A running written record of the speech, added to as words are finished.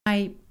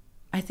I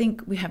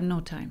think we have no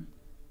time.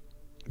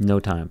 No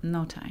time.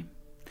 No time.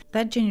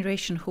 That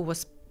generation who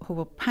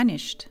were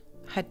punished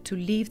had to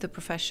leave the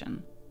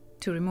profession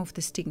to remove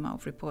the stigma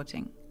of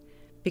reporting,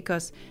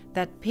 because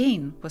that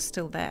pain was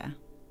still there.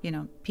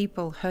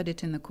 People heard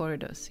it in the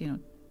corridors.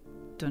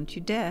 Don't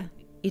you dare.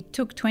 It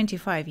took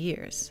 25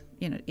 years.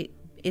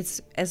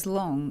 It's as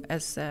long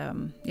as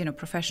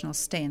professionals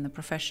stay in the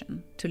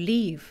profession to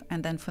leave,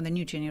 and then for the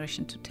new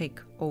generation to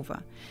take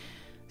over.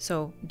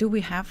 So do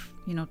we have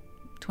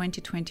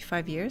 20,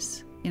 25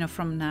 years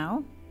from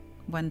now,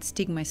 when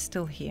stigma is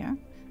still here,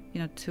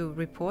 to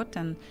report?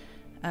 And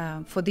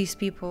for these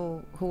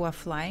people who are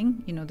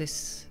flying,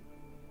 this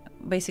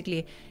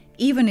basically,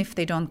 even if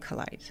they don't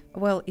collide,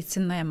 well, it's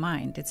in their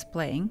mind, it's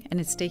playing,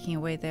 and it's taking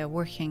away their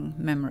working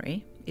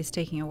memory, it's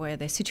taking away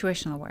their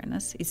situational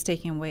awareness, it's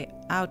taking away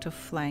out of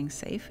flying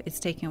safe, it's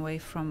taking away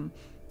from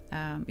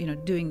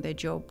doing their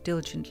job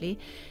diligently.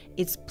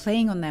 It's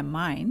playing on their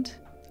mind.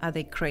 Are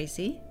they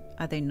crazy?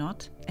 Are they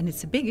not? And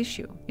it's a big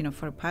issue,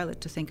 for a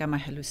pilot to think, am I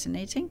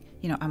hallucinating?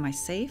 Am I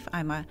safe?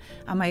 Am I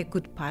a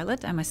good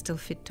pilot? Am I still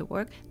fit to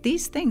work?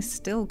 These things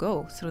still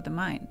go through the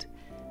mind.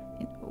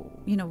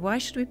 Why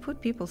should we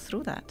put people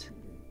through that?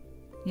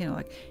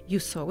 Like, you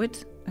saw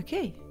it,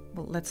 okay,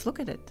 well, let's look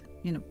at it.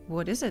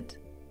 What is it?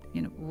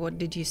 What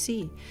did you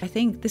see? I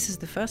think this is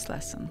the first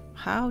lesson.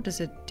 How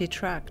does it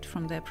detract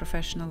from their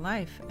professional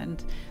life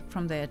and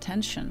from their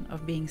attention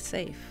of being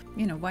safe?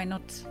 Why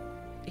not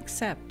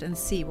accept and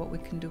see what we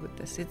can do with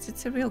this?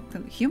 It's a real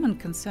human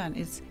concern.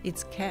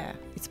 It's care.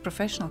 It's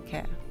professional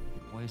care.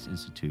 Koyos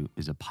Institute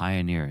is a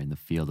pioneer in the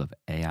field of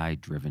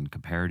AI-driven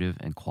comparative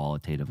and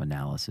qualitative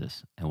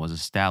analysis, and was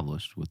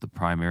established with the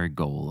primary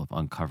goal of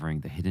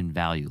uncovering the hidden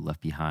value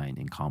left behind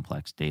in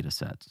complex data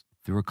sets.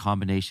 Through a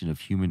combination of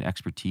human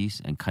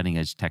expertise and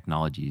cutting-edge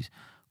technologies,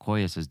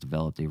 Koyos has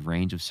developed a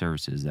range of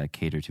services that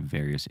cater to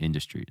various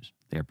industries.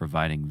 They are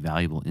providing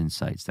valuable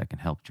insights that can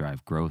help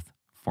drive growth,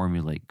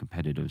 formulate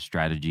competitive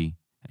strategy,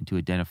 and to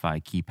identify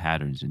key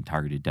patterns in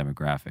targeted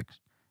demographics.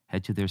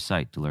 Head to their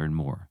site to learn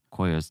more,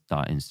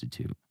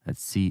 koyos.institute.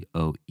 That's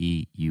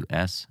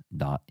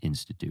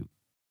COEUS.institute.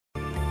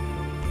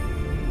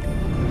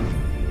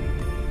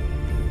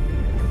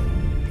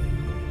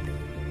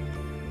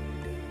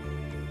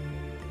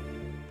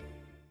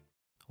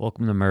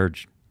 Welcome to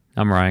Merge.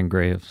 I'm Ryan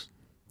Graves.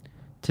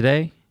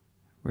 Today,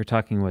 we're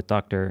talking with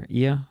Dr.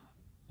 Ia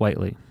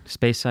Whiteley,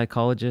 space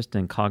psychologist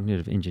and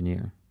cognitive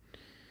engineer.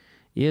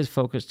 Ia is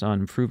focused on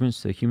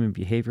improvements to human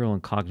behavioral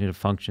and cognitive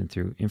function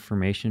through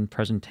information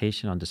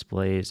presentation on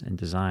displays and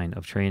design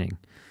of training.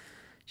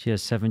 She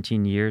has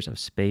 17 years of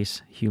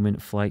space human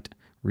flight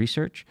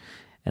research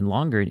and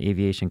longer in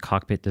aviation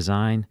cockpit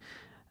design,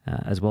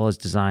 as well as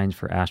designs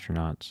for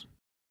astronauts.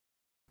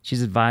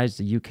 She's advised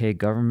the UK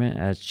government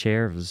as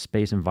chair of the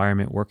Space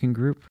Environment Working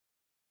Group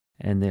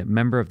and the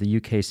member of the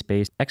UK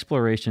Space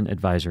Exploration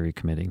Advisory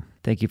Committee.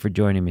 Thank you for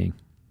joining me.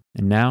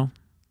 And now,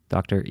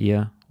 Dr.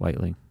 Ia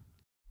Whiteley.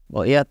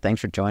 Well, yeah,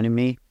 thanks for joining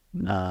me.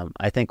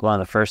 I think one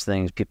of the first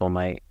things people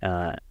might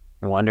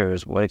wonder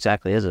is, what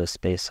exactly is a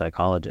space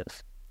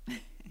psychologist?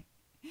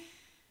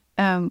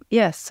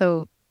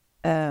 So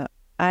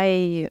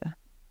I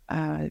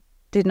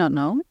did not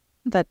know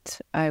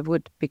that I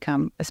would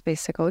become a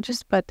space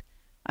psychologist, but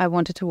I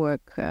wanted to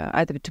work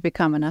either to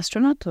become an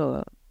astronaut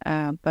or,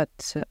 as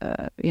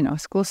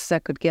close as I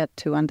could get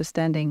to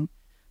understanding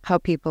how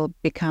people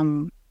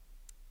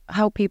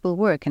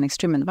work in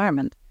extreme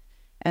environment.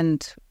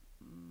 And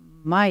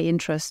my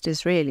interest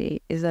is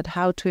that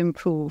how to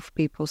improve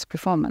people's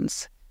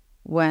performance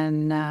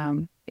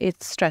when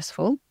it's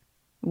stressful,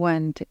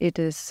 when it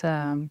is,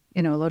 a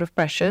lot of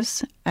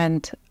pressures.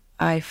 And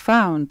I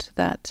found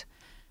that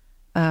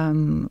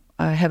I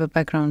have a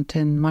background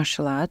in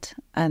martial art,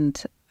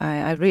 and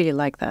I really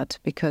like that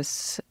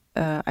because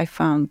I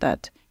found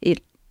that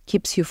it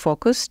keeps you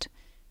focused.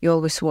 You're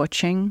always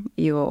watching,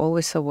 you're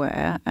always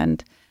aware.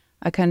 And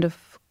I kind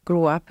of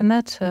grew up in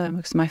that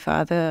because my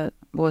father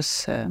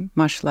was a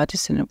martial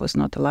artist and it was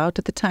not allowed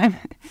at the time.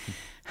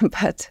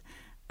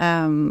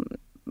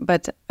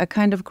 But I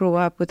kind of grew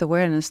up with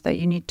awareness that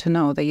you need to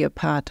know that you're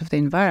part of the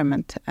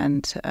environment,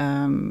 and,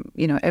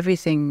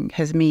 everything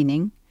has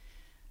meaning.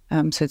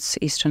 So it's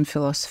Eastern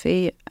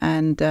philosophy.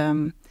 And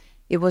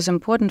it was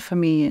important for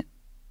me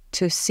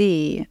to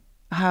see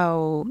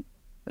how,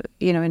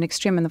 in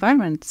extreme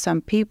environment,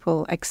 some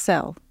people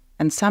excel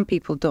and some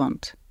people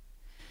don't.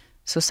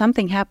 So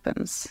something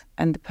happens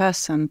and the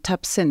person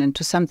taps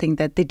into something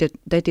that they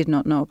did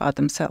not know about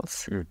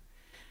themselves. Mm.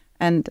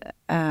 And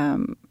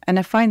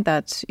I find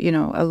that,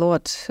 a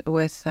lot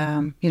with,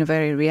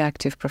 very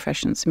reactive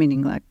professions,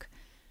 meaning like,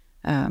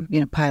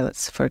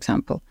 pilots, for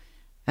example.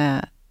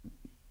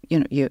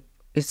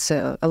 It's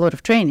a lot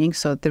of training,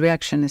 so the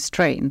reaction is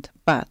trained.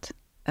 But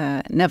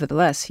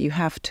nevertheless, you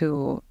have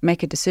to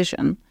make a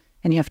decision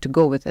and you have to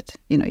go with it.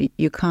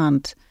 You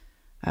can't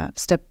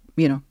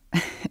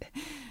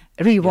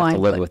rewind. You have to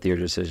live with your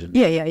decision.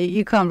 Yeah,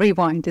 you can't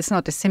rewind. It's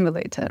not a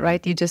simulator,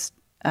 right? You just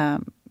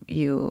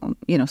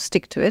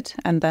stick to it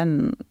and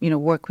then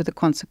work with the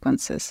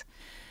consequences.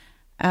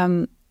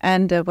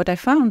 And what I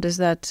found is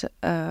that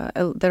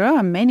there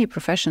are many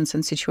professions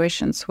and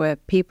situations where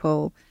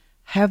people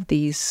have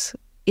these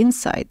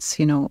insights,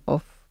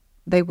 of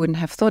they wouldn't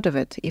have thought of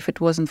it if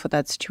it wasn't for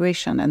that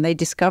situation, and they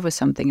discover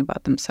something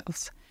about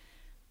themselves.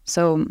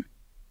 So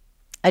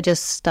I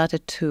just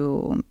started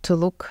to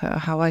look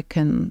how I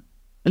can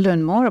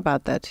learn more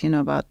about that,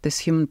 about this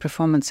human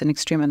performance in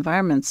extreme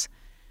environments,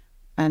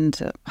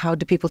 and how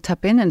do people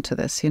tap into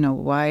this?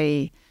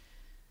 Why?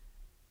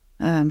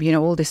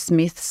 All these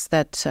myths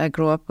that I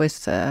grew up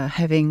with,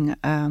 having,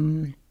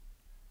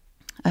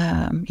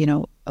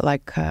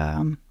 like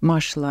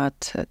martial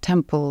art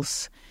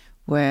temples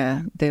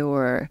where there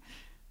were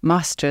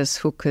masters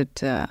who could,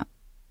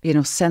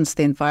 sense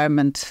the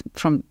environment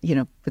from,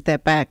 with their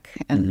back,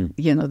 and,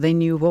 they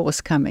knew what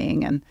was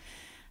coming,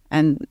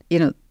 and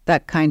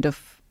that kind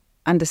of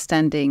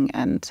understanding.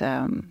 And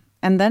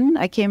then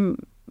I came,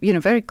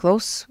 very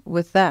close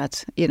with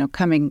that,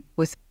 coming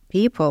with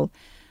people,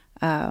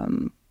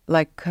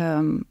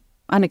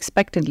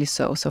 unexpectedly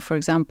so. So, for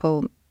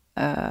example,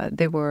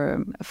 there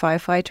were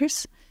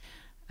firefighters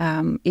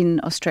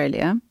in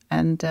Australia,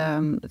 and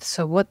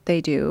so what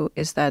they do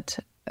is that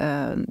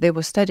they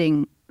were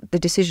studying the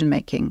decision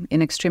making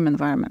in extreme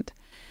environment,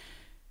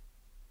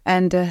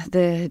 and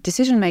the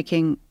decision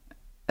making,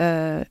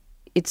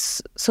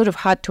 it's sort of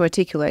hard to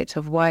articulate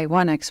of why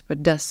one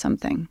expert does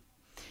something.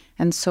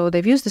 And so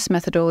they've used this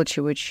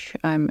methodology, which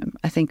I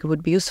think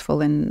would be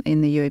useful in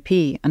the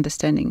UAP,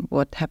 understanding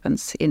what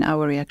happens in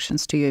our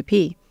reactions to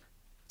UAP.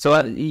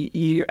 So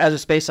you, as a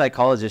space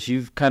psychologist,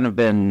 you've kind of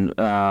been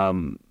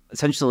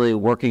essentially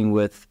working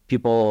with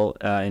people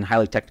in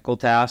highly technical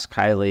tasks,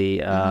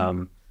 highly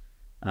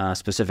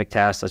specific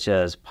tasks, such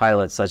as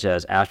pilots, such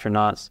as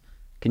astronauts.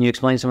 Can you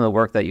explain some of the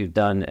work that you've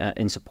done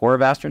in support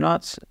of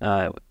astronauts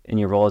in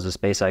your role as a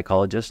space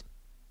psychologist?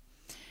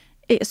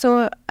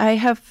 So I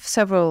have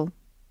several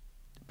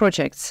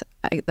projects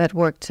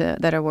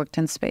that I worked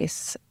in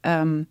space,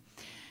 and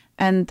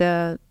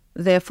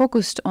they're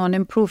focused on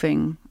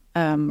improving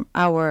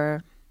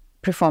our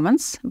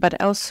performance, but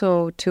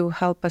also to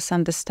help us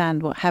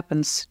understand what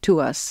happens to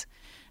us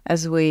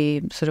as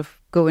we sort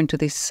of go into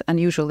these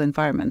unusual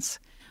environments,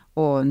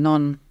 or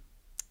not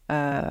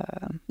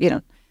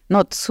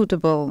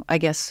suitable, I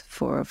guess,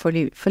 for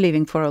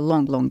living for a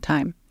long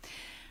time.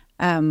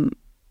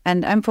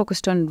 And I'm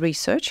focused on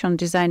research, on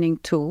designing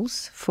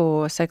tools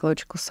for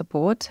psychological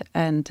support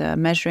and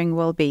measuring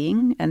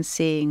well-being and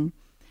seeing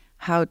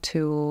how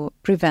to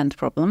prevent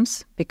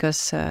problems,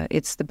 because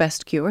it's the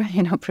best cure,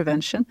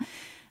 prevention.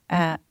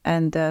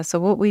 So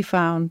what we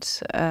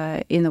found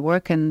in the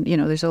work, and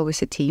there's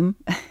always a team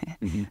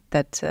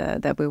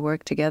that we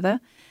work together.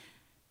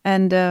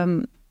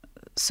 And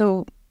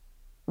so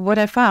what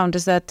I found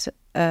is that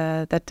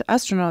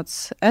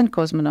astronauts and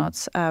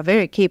cosmonauts are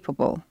very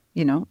capable,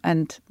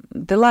 and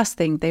the last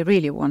thing they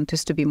really want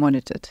is to be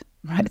monitored,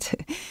 right?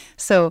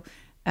 So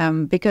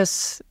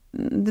because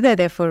they're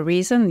there for a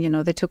reason,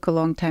 they took a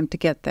long time to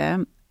get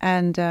there,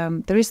 and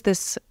there is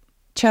this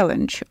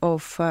challenge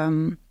of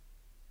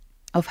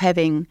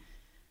having,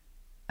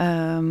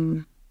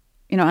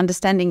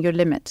 understanding your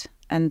limit.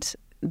 And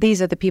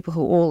these are the people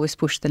who always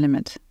push the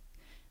limit.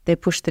 They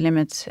push the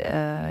limit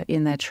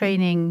in their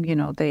training.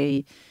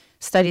 They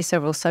study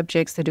several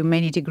subjects. They do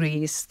many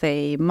degrees.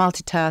 They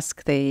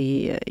multitask.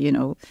 They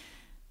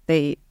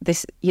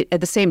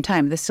at the same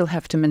time, they still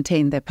have to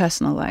maintain their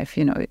personal life.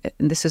 And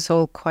this is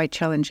all quite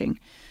challenging.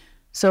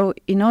 So,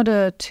 in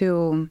order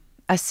to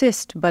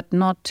assist, but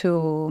not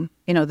to,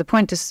 the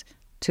point is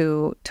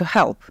to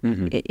help.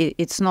 Mm-hmm.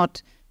 It's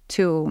not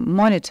to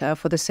monitor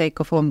for the sake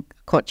of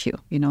caught you.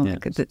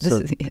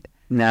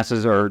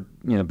 NASA's are,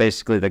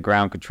 basically the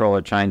ground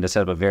controller trying to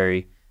set up a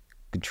very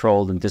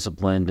controlled and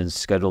disciplined and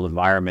scheduled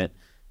environment,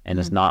 and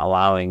is not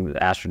allowing the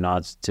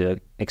astronauts to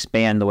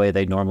expand the way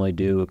they normally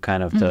do,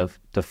 kind of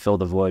to fill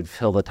the void,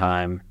 fill the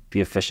time,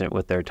 be efficient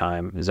with their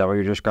time. Is that what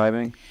you're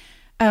describing?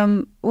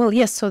 Well,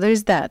 yes. So there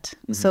is that.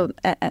 Mm-hmm. So,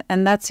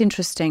 and that's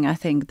interesting. I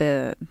think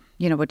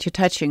what you're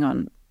touching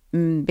on,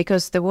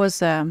 because there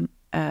was a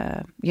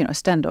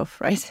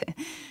standoff, right,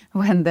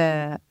 when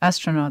the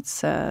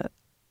astronauts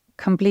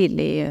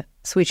completely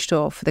switched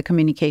off the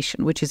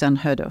communication, which is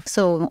unheard of.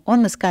 So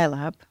on the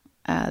Skylab,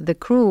 the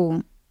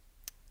crew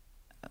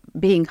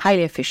being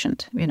highly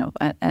efficient,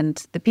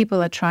 and the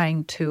people are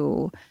trying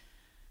to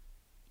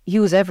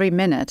use every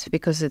minute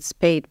because it's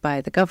paid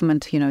by the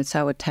government, it's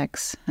our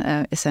tax,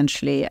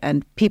 essentially,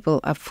 and people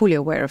are fully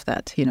aware of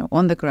that,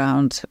 on the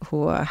ground,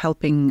 who are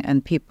helping,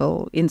 and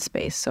people in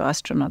space, so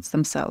astronauts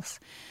themselves.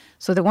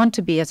 So they want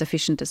to be as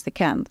efficient as they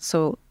can.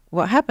 So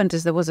what happened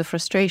is there was a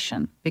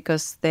frustration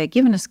because they're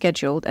given a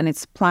schedule and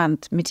it's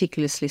planned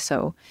meticulously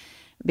so,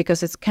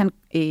 because it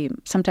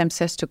sometimes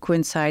has to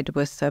coincide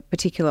with a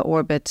particular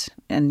orbit,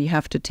 and you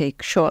have to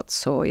take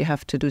shots, or you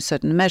have to do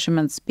certain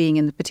measurements being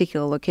in a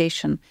particular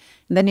location.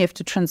 And then you have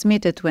to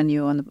transmit it when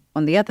you're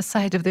on the other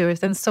side of the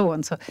Earth, and so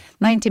on. So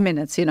 90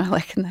 minutes,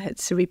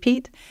 it's a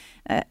repeat.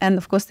 And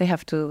of course they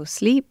have to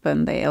sleep,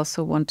 and they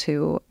also want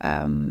to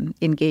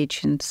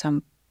engage in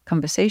some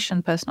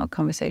conversation, personal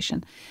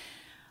conversation.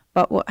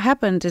 But what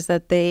happened is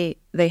that they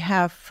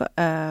have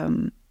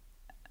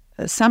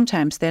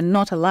sometimes they're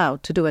not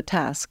allowed to do a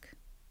task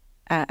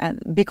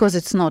because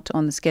it's not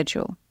on the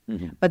schedule.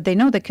 But they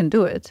know they can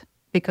do it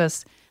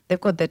because they've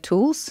got their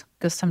tools.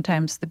 Because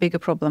sometimes the bigger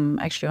problem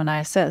actually on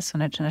ISS,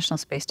 on International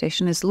Space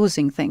Station, is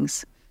losing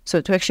things. So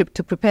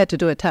to prepare to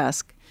do a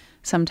task,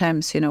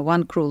 sometimes,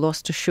 one crew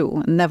lost a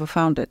shoe and never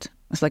found it.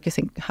 It's like you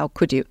think, how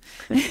could you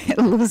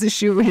lose a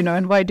shoe,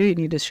 and why do you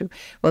need a shoe?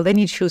 Well, they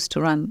need shoes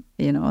to run,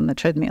 on the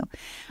treadmill.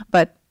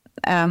 But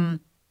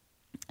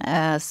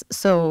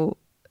so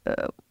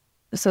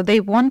they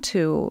want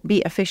to be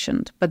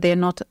efficient, but they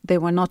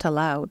were not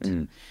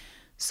allowed.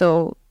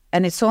 So,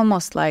 and it's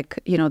almost like,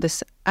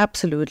 this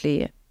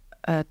absolutely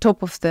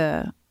top of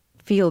the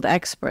field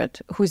expert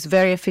who is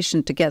very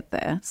efficient to get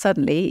there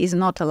suddenly is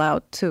not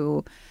allowed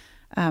to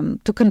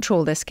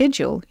control their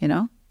schedule,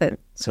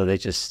 So they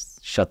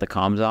just shut the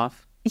comms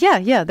off?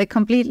 Yeah, they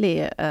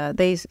completely,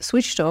 they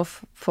switched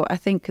off for, I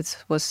think it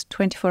was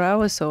 24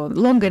 hours or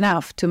long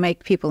enough to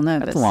make people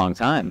nervous. That's a long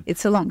time.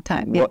 It's a long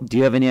time, yeah. Do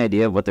you have any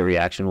idea what the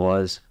reaction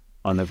was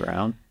on the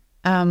ground?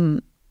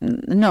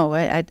 No,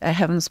 I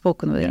haven't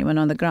spoken with anyone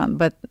on the ground,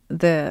 but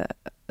the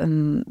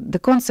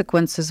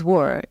consequences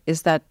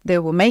is that they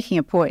were making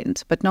a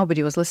point, but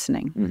nobody was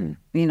listening.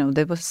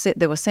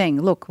 They were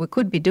saying, look, we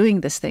could be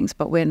doing these things,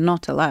 but we're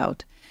not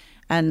allowed.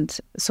 And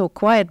so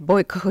quiet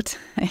boycott,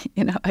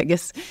 I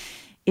guess,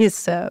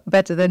 is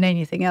better than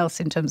anything else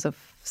in terms of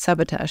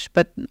sabotage.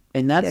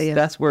 And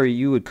that's where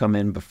you would come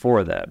in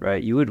before that,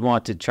 right? You would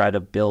want to try to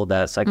build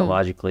that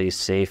psychologically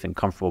safe and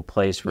comfortable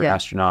place for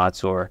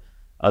astronauts or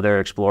other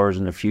explorers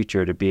in the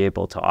future to be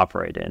able to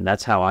operate in.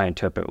 That's how I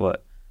interpret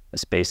what a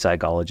space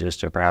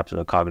psychologist or perhaps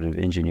a cognitive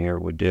engineer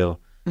would do.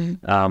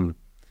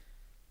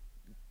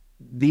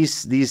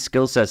 These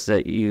skill sets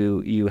that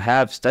you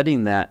have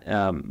studying that,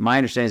 my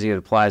understanding is it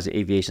applies to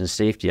aviation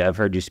safety. I've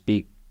heard you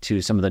speak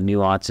to some of the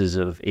nuances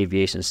of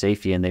aviation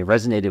safety, and they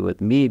resonated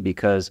with me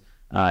because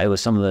it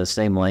was some of the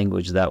same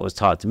language that was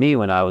taught to me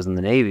when I was in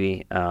the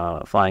Navy,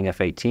 flying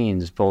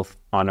F-18s, both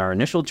on our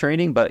initial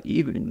training, but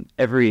even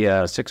every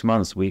 6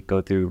 months we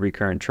go through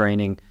recurrent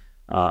training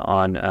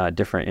on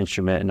different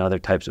instrument and other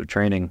types of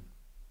training.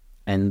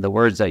 And the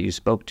words that you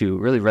spoke to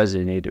really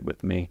resonated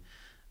with me.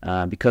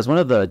 Because one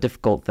of the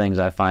difficult things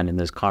I find in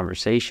this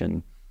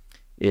conversation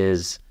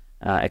is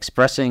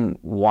expressing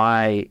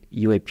why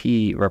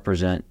UAP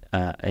represent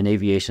an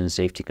aviation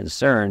safety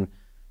concern.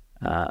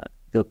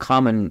 The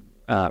common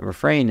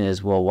refrain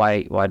is, well,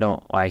 why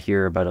don't I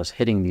hear about us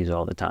hitting these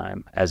all the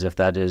time? As if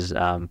that is,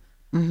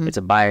 it's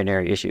a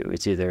binary issue.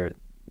 It's either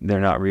they're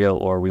not real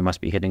or we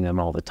must be hitting them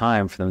all the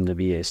time for them to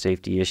be a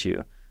safety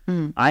issue.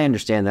 I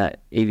understand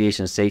that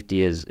aviation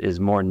safety is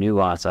more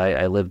nuanced.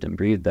 I lived and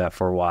breathed that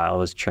for a while. I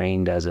was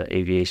trained as an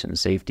aviation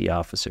safety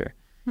officer.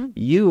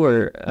 You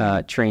were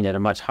trained at a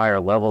much higher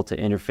level to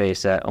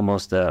interface at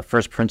almost the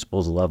first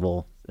principles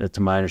level,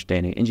 to my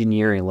understanding,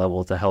 engineering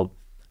level, to help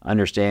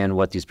understand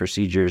what these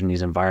procedures and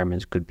these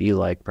environments could be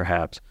like,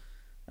 perhaps.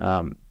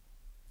 So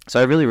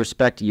I really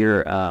respect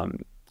your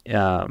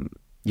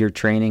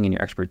training and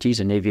your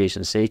expertise in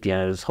aviation safety,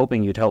 and I was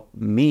hoping you'd help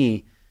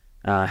me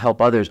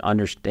help others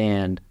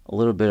understand a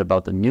little bit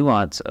about the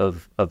nuance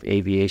of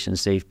aviation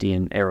safety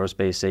and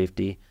aerospace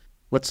safety.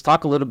 Let's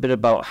talk a little bit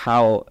about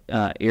how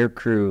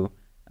aircrew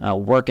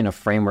work in a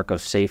framework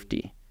of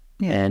safety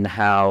and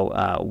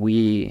how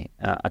we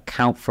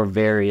account for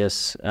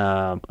various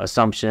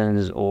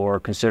assumptions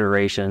or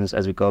considerations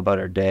as we go about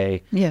our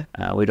day.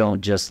 We don't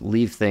just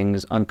leave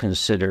things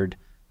unconsidered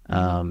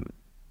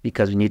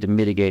because we need to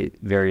mitigate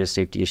various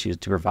safety issues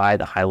to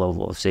provide the high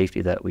level of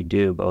safety that we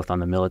do, both on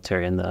the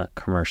military and the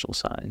commercial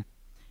side.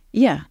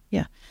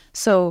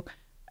 So,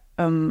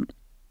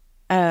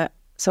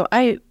 so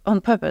I, on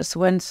purpose,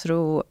 went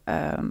through,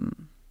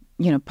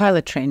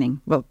 pilot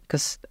training. Well,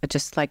 because I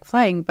just like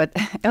flying, but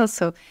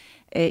also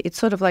it's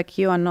sort of like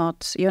you're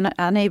not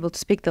unable to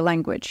speak the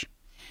language.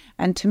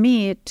 And to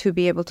me, to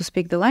be able to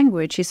speak the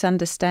language is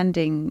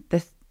understanding the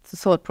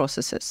thought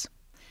processes.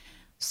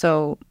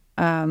 So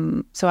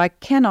I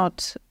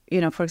cannot,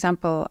 for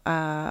example,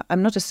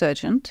 I'm not a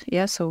surgeon.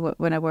 So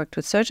when I worked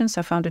with surgeons,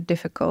 I found it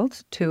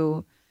difficult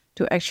to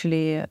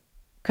actually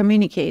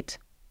communicate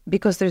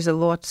because there's a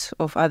lot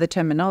of other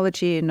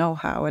terminology,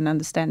 know-how, and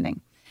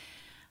understanding.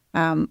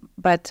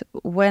 But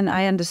when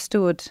I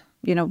understood,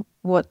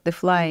 what the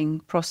flying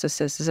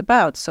processes is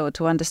about, so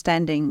to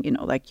understanding,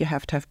 like you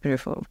have to have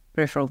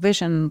peripheral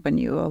vision when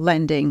you're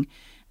landing,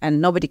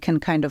 and nobody can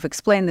kind of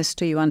explain this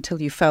to you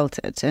until you felt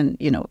it, and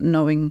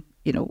knowing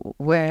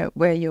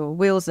where your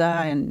wheels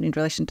are and in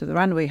relation to the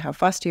runway, how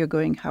fast you're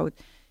going, how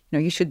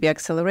you should be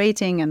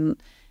accelerating,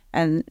 and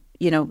when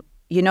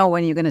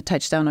you're going to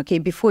touch down, okay,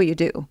 before you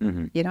do,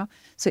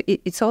 so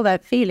it's all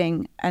that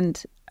feeling,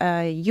 and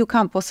you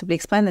can't possibly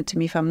explain that to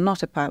me if I'm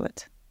not a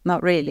pilot,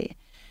 not really.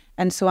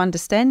 And so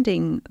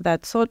understanding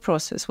that thought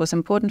process was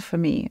important for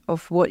me,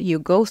 of what you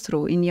go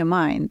through in your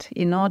mind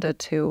in order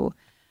to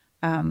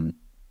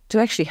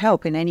actually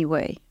help in any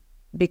way.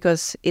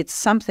 because it's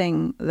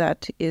something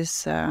that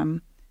is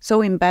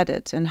so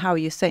embedded in how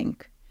you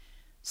think.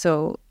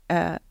 So,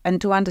 and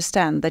to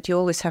understand that you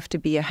always have to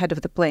be ahead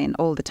of the plane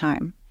all the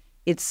time,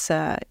 it's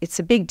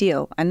a big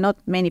deal, and not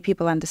many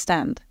people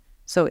understand.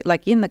 So,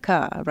 like in the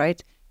car,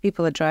 right?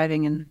 People are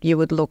driving, and you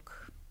would look,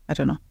 I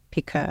don't know,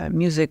 pick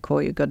music,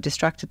 or you got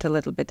distracted a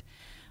little bit,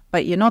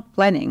 but you're not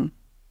planning,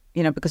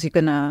 because you're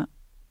gonna,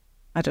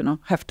 I don't know,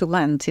 have to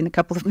land in a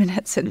couple of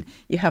minutes, and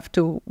you have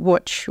to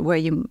watch where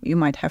you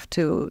might have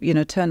to,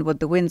 turn, what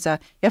the winds are.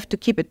 You have to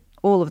keep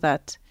all of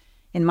that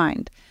in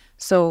mind.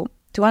 So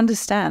to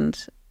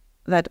understand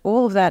that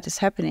all of that is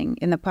happening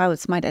in the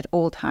pilot's mind at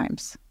all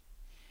times,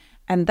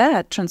 and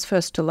that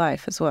transfers to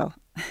life as well.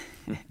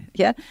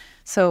 Yeah.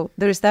 So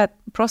there is that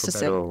processing.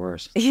 For better or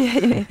worse.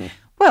 Yeah.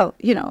 Well,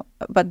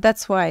 but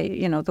that's why,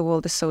 the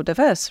world is so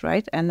diverse,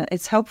 right? And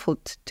it's helpful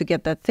to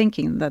get that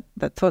thinking,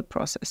 that thought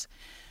process.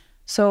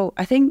 So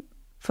I think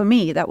for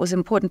me, that was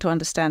important to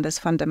understand as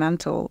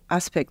fundamental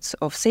aspects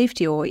of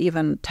safety, or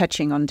even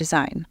touching on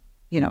design,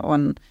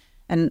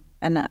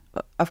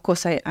 of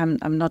course,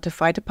 I'm not a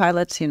fighter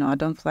pilot, I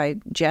don't fly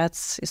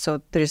jets.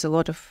 So there is a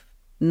lot of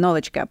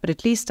knowledge gap, but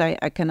at least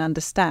I can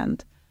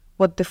understand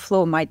what the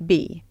flow might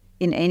be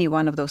in any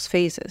one of those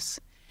phases.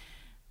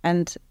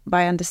 And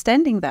by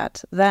understanding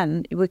that,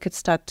 then we could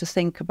start to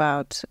think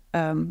about,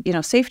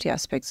 safety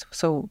aspects.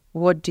 So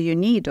what do you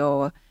need,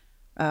 or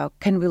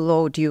can we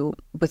load you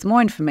with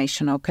more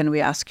information, or can we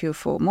ask you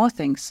for more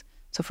things?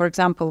 So, for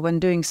example, when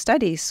doing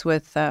studies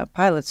with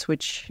pilots,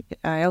 which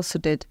I also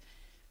did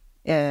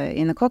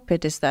in the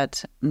cockpit, is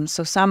that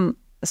so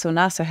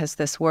NASA has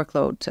this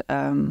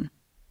workload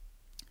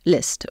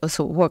list,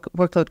 also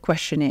workload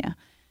questionnaire,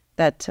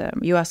 that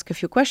you ask a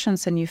few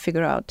questions and you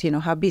figure out,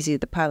 how busy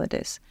the pilot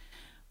is.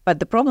 But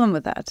the problem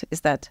with that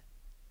is that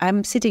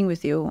I'm sitting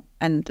with you,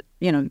 and,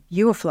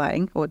 you are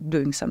flying or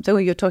doing something, or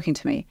you're talking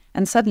to me,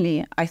 and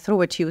suddenly I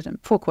throw at you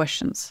 4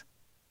 questions.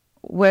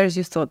 Where's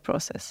your thought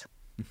process?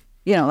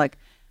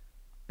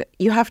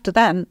 You have to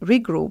then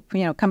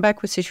regroup, come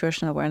back with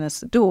situational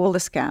awareness, do all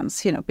the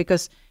scans,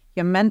 because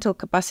your mental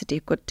capacity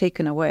got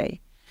taken away.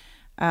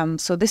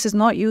 So this is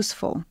not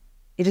useful.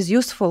 It is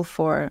useful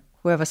for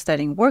whoever's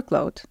studying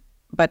workload,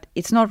 but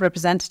it's not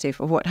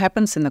representative of what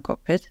happens in the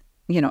cockpit,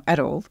 at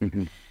all.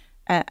 Mm-hmm.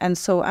 And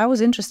so I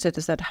was interested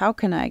is that how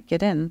can I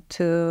get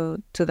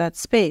into that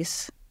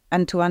space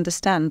and to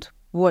understand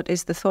what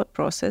is the thought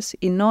process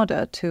in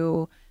order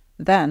to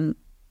then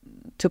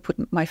to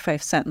put my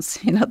 5 cents,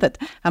 that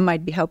I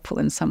might be helpful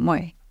in some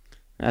way.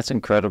 That's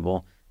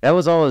incredible. That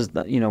was always,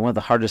 one of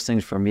the hardest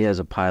things for me as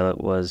a pilot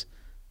was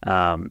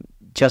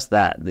just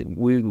that.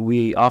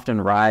 We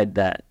often ride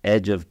that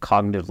edge of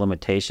cognitive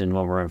limitation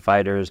when we're in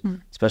fighters,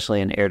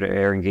 especially in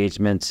air-to-air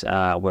engagements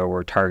where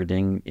we're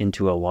targeting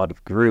into a lot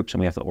of groups, and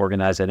we have to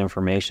organize that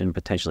information,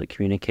 potentially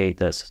communicate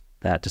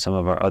that to some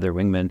of our other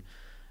wingmen.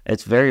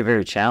 It's very,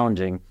 very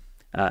challenging.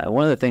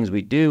 One of the things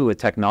we do with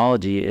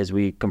technology is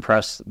we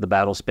compress the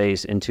battle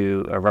space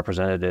into a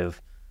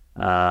representative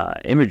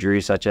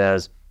imagery, such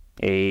as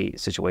a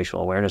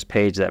situational awareness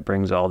page that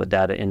brings all the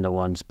data into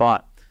one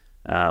spot.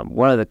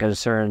 One of the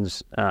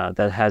concerns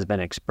that has been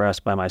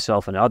expressed by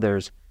myself and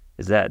others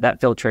is that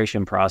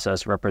filtration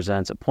process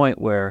represents a point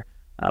where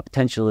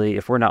potentially,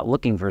 if we're not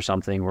looking for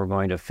something, we're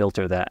going to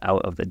filter that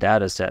out of the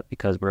data set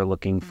because we're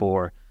looking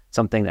for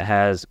something that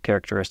has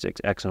characteristics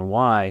X and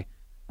Y.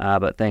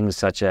 But things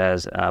such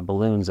as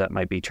balloons that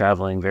might be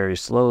traveling very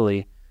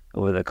slowly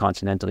over the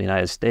continental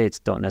United States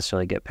don't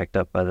necessarily get picked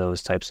up by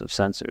those types of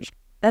sensors.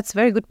 That's a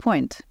very good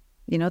point,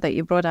 that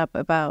you brought up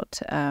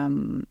about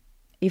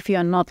if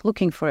you're not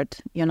looking for it,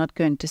 you're not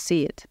going to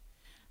see it.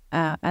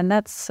 And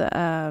that's,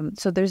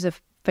 so there's a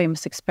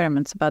famous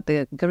experiment about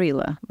the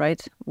gorilla,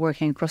 right,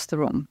 working across the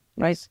room,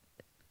 right?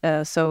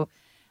 So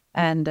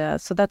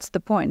that's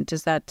the point,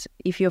 is that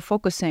if you're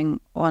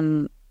focusing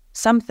on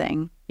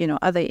something,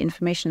 other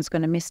information is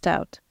going to miss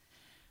out.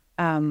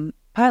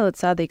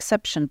 Pilots are the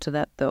exception to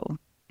that, though,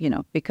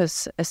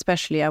 because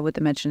especially I would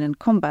imagine in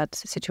combat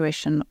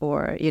situation,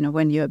 or,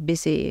 when you're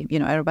busy,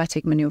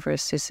 aerobatic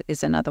maneuvers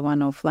is another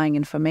one, or flying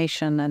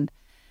information.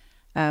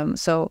 And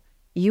so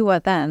you are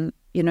then,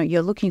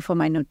 you're looking for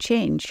minute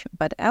change,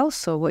 but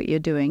also what you're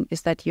doing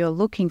is that you're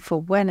looking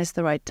for when is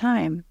the right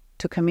time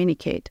to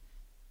communicate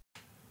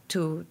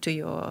to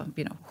your,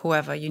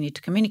 whoever you need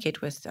to communicate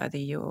with, either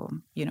your,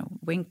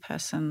 wing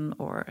person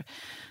or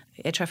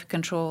air traffic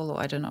control,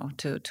 or I don't know,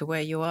 to where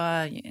you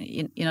are,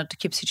 to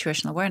keep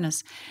situational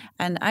awareness.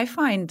 And I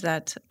find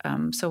that,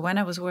 so when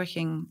I was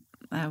working,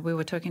 we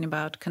were talking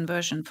about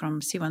conversion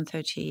from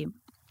C-130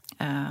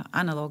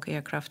 analog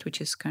aircraft,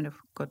 which is kind of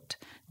got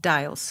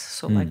dials,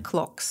 so like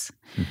clocks.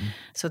 Mm-hmm.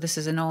 So this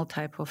is an old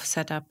type of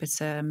setup.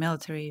 It's a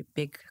military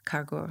big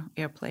cargo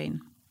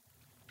airplane.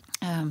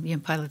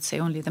 Pilots say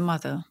only the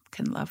mother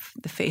can love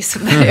the face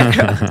of the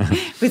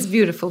aircraft. It's a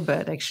beautiful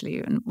bird, actually.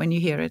 And when you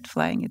hear it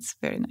flying, it's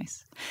very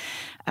nice.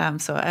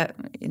 So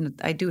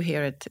I do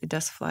hear it. It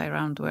does fly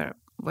around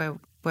where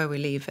we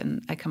live,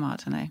 and I come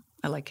out and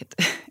I like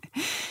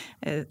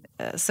it.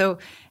 So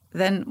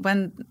then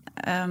when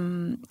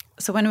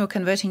we were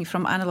converting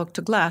from analog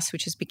to glass,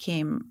 which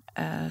became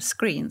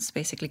screens,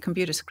 basically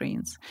computer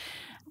screens.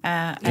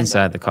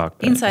 Inside the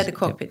cockpit. Inside the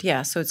cockpit,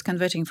 yeah. So it's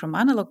converting from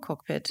analog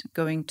cockpit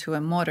going to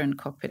a modern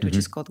cockpit, which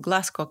is called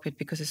glass cockpit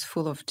because it's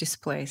full of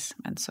displays,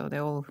 and so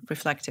they're all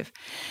reflective.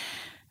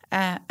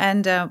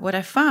 And what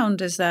I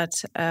found is that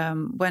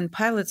when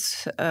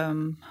pilots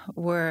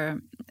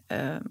were,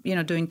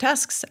 doing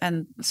tasks,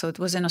 and so it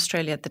was in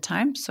Australia at the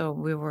time, so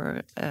we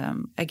were,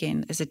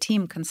 again, as a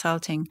team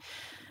consulting,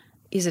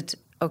 is it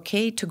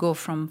okay to go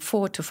from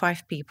 4 to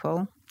 5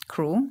 people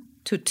crew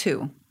to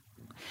 2?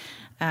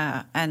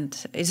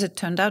 And as it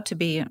turned out to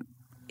be,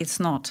 it's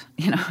not,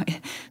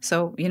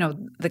 So,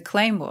 the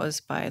claim was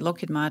by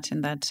Lockheed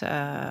Martin that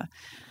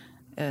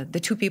the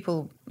 2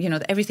 people,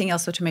 everything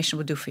else automation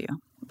would do for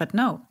you. But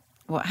no,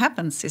 what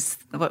happens is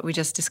what we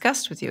just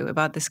discussed with you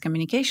about this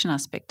communication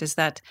aspect is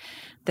that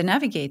the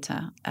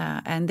navigator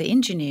and the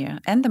engineer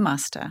and the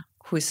master,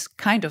 who is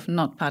kind of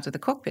not part of the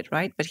cockpit,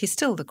 right? But he's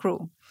still the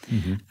crew.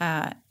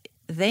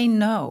 They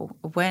know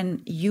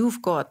when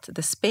you've got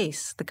the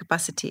space, the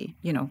capacity,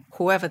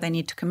 whoever they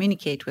need to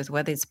communicate with,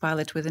 whether it's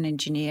pilot with an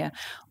engineer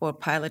or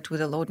pilot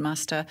with a load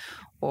master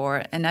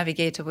or a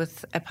navigator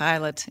with a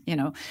pilot,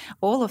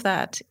 all of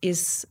that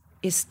is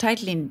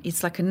tightly,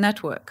 it's like a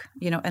network,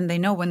 and they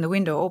know when the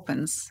window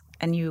opens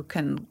and you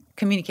can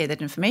communicate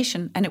that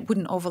information and it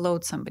wouldn't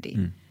overload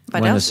somebody.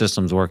 But when the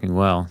system's working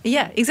well.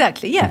 Yeah,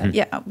 exactly. Yeah,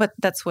 yeah. But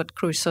that's what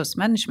crew resource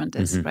management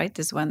is, right?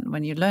 Is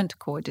when you learn to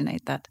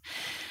coordinate that.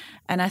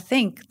 And I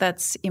think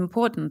that's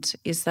important,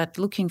 is that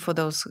looking for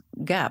those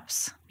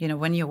gaps,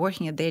 when you're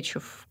working at the edge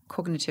of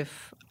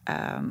cognitive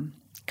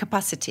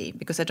capacity,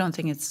 because I don't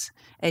think it's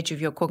edge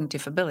of your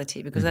cognitive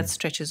ability, because that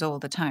stretches all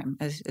the time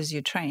as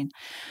you train.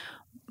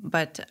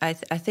 But I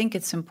think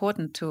it's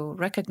important to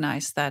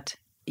recognize that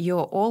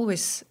you're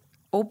always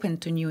open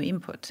to new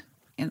input.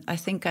 And I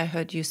think I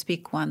heard you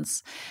speak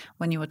once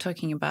when you were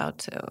talking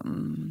about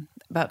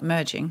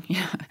merging,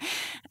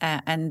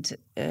 and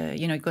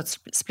it got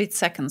split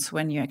seconds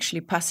when you're actually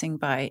passing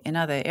by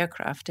another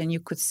aircraft, and you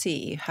could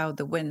see how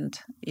the wind,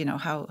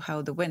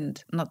 how the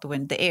wind, not the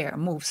wind, the air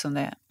moves on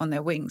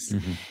their wings,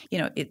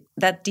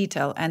 that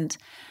detail, and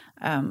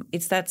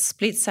it's that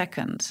split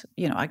second,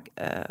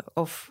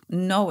 of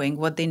knowing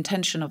what the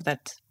intention of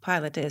that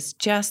pilot is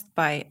just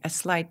by a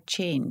slight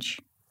change,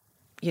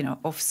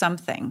 of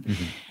something.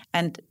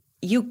 And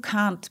you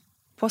can't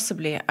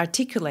possibly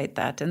articulate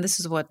that. And this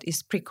is what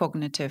is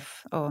precognitive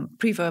or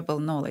pre-verbal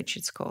knowledge,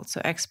 it's called.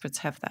 So experts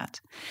have that.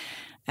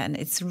 And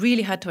it's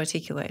really hard to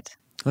articulate.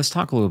 Let's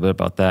talk a little bit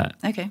about that.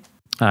 Okay.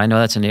 I know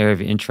that's an area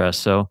of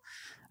interest. So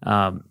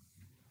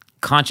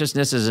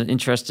consciousness is an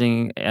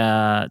interesting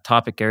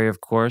topic area,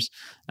 of course.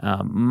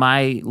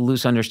 My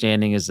loose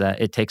understanding is that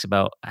it takes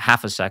about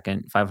half a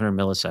second, 500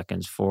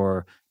 milliseconds,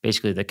 for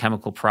basically the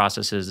chemical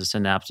processes, the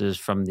synapses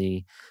from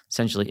the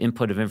essentially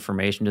input of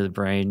information to the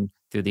brain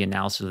through the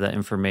analysis of that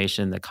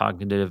information, the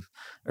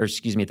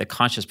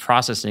conscious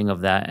processing of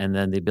that, and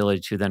then the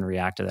ability to then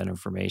react to that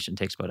information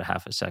takes about a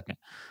half a second.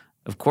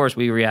 Of course,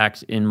 we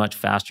react in much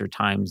faster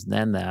times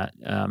than that.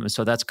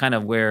 So that's kind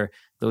of where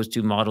those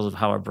two models of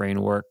how our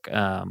brain work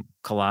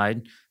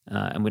collide.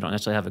 And we don't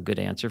necessarily have a good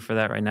answer for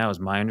that right now, is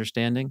my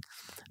understanding.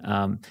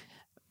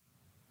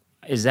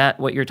 Is that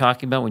what you're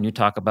talking about when you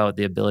talk about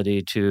the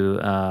ability to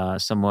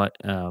somewhat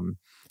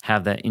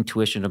have that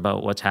intuition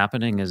about what's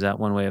happening? Is that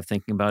one way of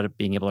thinking about it,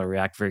 being able to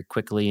react very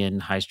quickly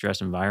in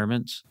high-stress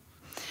environments?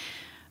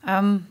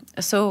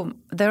 So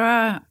there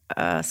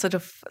are sort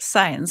of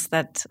science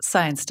that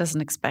science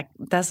doesn't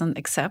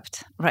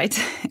accept, right?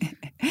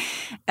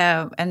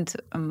 And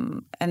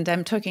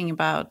I'm talking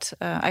about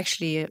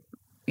actually,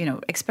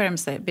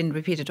 experiments that have been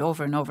repeated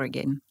over and over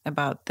again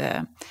about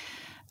the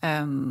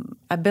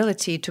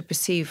ability to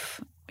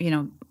perceive,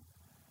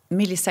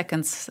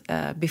 milliseconds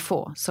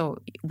before. So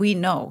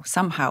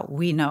somehow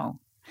we know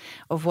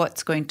of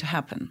what's going to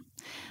happen.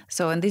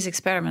 So, and these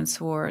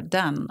experiments were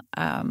done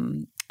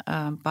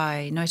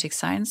by Noetic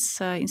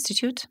Science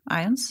Institute,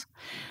 IONS,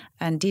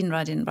 and Dean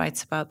Radin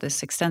writes about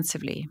this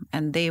extensively,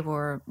 and they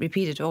were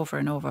repeated over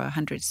and over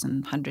hundreds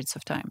and hundreds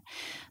of times.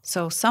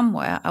 So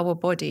somewhere our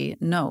body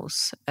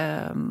knows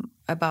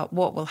about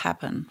what will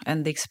happen,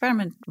 and the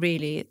experiment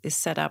really is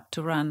set up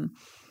to run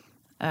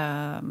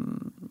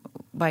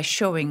by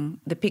showing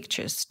the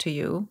pictures to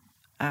you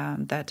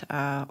that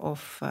are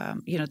of,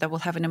 that will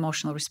have an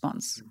emotional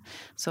response.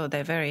 So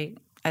they're very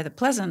either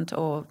pleasant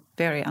or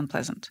very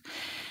unpleasant.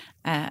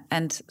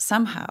 And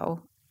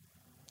somehow,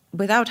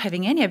 without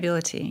having any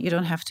ability, you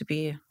don't have to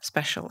be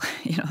special,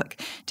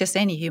 like just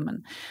any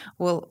human,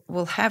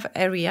 will have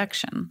a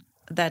reaction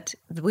that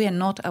we are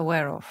not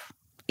aware of,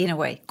 in a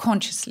way,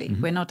 consciously,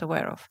 we're not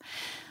aware of.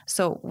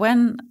 So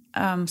when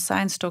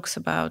science talks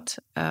about,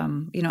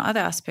 other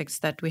aspects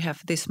that we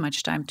have this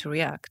much time to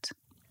react,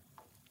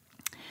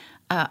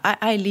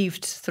 I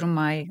lived through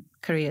my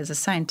career as a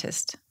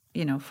scientist,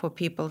 for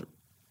people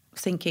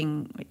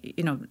thinking,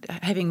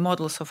 having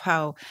models of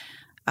how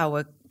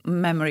our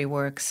memory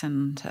works,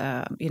 and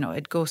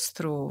it goes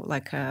through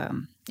like a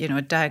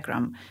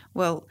diagram.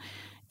 Well,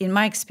 in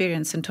my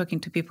experience and talking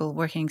to people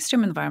working in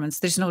extreme environments,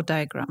 there's no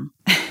diagram.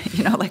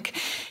 Like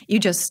it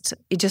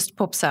just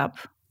pops up,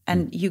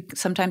 and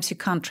sometimes you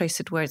can't trace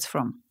it where it's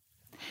from.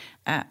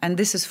 And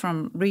this is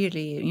from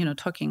really,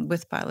 talking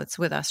with pilots,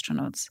 with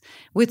astronauts,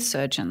 with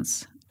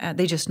surgeons.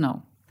 They just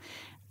know.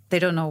 They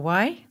don't know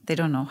why. They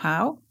don't know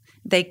how.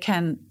 They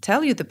can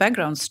tell you the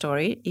background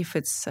story if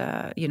it's,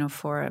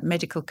 for a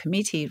medical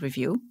committee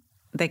review.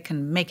 They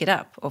can make it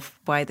up of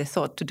why they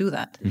thought to do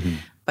that. Mm-hmm.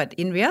 But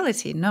in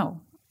reality,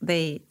 no.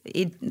 They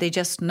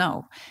just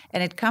know.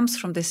 And it comes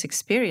from this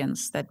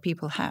experience that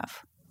people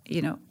have,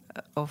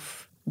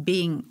 of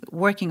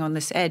working on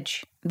this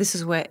edge. This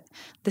is why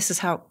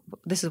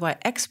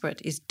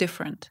expert is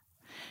different.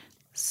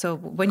 So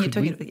when you're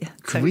talking,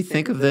 could we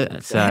think of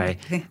this? Sorry,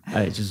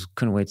 I just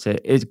couldn't wait to say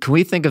it. Can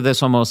we think of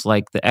this almost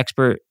like the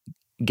expert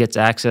gets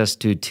access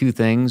to two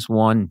things: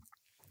 one,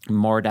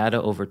 more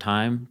data over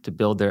time to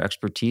build their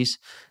expertise,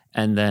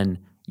 and then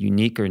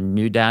unique or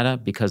new data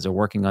because they're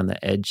working on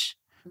the edge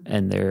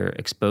and they're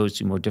exposed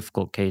to more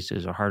difficult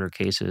cases or harder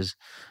cases.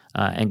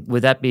 And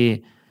would that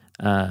be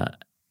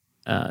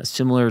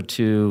similar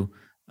to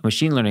a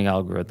machine learning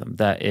algorithm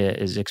that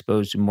is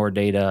exposed to more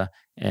data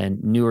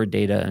and newer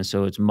data, and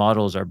so its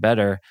models are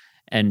better?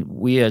 And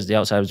we, as the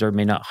outside observer,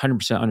 may not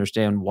 100%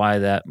 understand why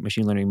that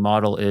machine learning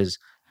model is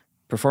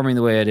performing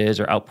the way it is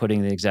or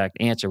outputting the exact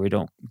answer. We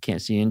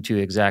can't see into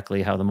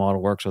exactly how the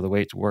model works or the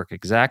way it's work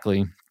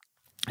exactly.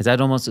 Is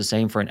that almost the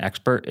same for an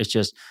expert? It's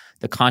just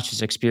the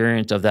conscious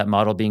experience of that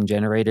model being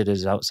generated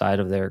is outside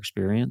of their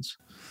experience?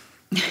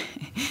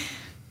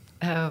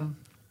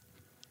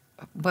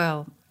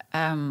 Well,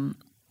 I'm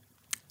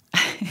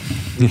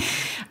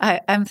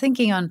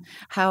thinking on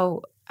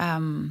how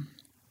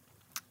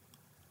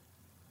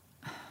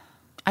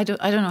I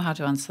don't know how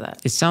to answer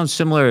that. It sounds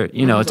similar.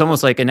 It's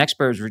almost like an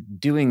expert is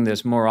doing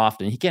this more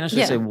often. He can't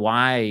necessarily say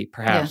why.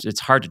 Perhaps it's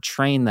hard to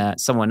train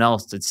someone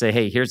else to say,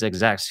 "Hey, here's the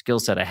exact skill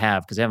set I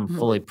have," because they haven't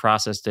fully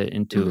processed it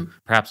into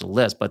perhaps a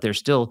list, but they're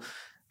still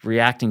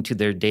reacting to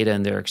their data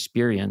and their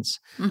experience.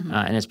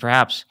 And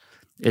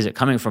is it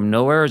coming from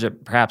nowhere, or is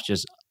it perhaps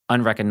just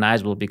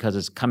unrecognizable because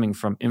it's coming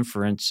from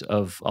inference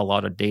of a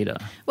lot of data?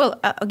 Well,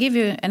 I'll give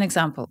you an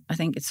example. I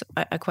think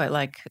I quite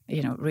like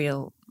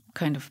real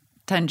kind of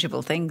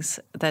tangible things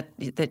that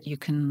you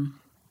can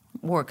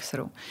work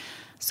through.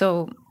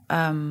 So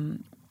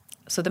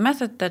the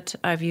method that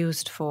I've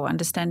used for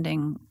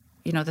understanding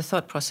the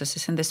thought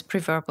processes in this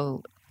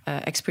preverbal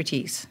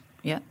expertise,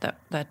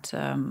 that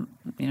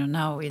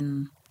now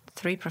in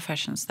 3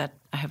 professions that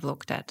I have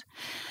looked at.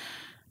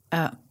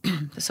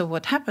 So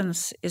what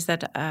happens is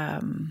that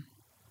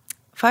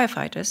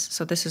firefighters,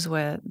 so this is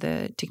where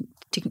the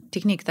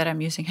technique that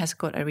I'm using has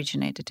got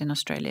originated in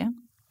Australia.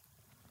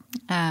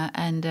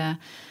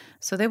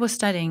 So they were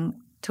studying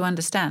to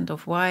understand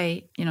of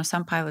why,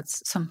 some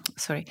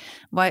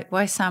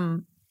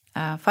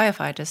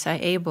firefighters are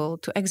able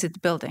to exit the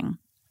building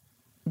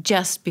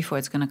just before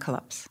it's going to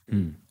collapse,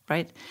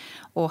 right?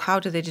 Or how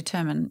do they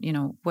determine,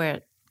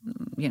 where,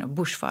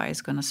 bushfire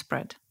is going to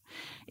spread?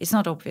 It's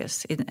not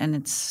obvious,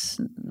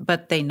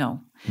 but they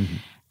know. Mm-hmm.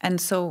 And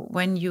so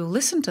when you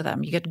listen to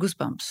them, you get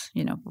goosebumps,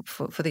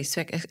 for these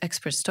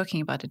experts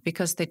talking about it,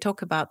 because they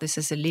talk about this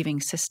as a living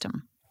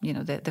system,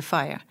 the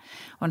fire,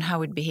 on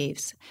how it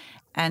behaves.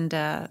 And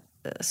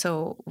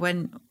so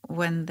when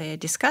they're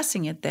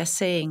discussing it, they're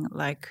saying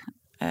like,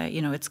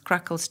 it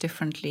crackles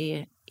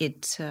differently,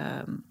 it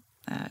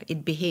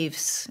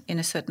behaves in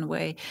a certain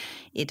way,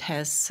 it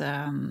has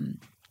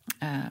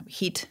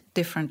heat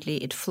differently,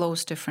 it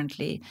flows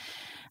differently.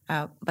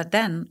 But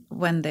then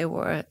when they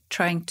were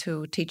trying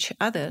to teach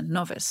other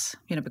novice,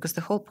 because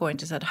the whole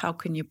point is that how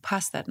can you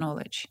pass that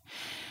knowledge?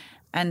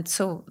 And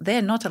so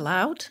they're not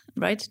allowed,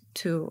 right,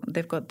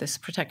 they've got this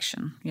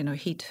protection,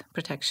 heat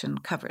protection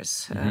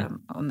covers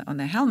on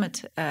their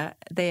helmet.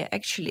 They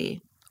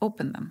actually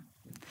open them.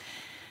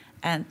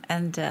 And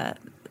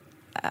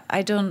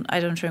I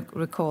don't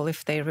recall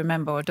if they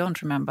remember or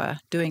don't remember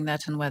doing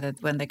that, and whether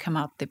when they come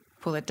out they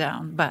pull it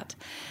down. But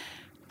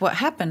what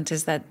happened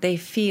is that they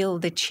feel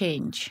the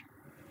change,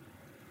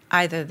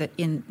 either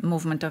in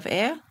movement of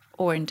air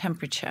or in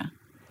temperature,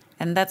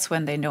 and that's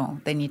when they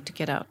know they need to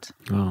get out.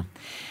 Oh.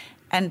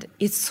 And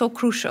it's so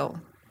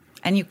crucial,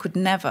 and you could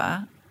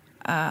never,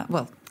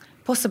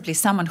 possibly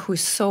someone who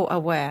is so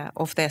aware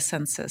of their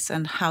senses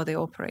and how they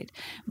operate.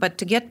 But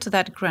to get to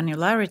that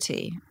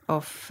granularity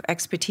of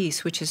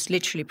expertise, which is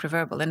literally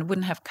preverbal and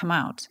wouldn't have come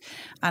out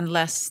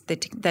unless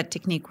that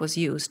technique was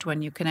used,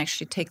 when you can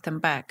actually take them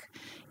back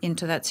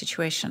into that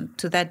situation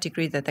to that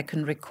degree that they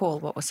can recall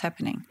what was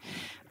happening.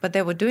 But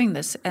they were doing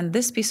this, and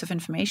this piece of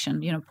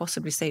information,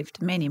 possibly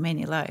saved many,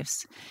 many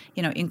lives,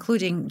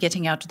 including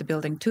getting out of the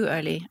building too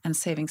early and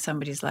saving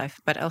somebody's life,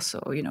 but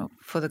also,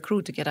 for the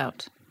crew to get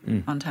out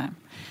on time.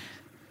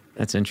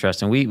 That's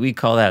interesting. We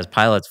call that as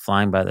pilots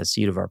flying by the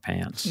seat of our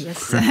pants. Yes.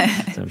 So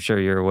I'm sure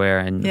you're aware.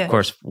 And of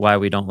course, why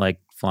we don't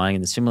like flying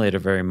in the simulator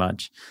very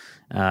much.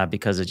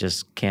 because it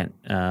just can't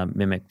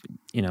mimic,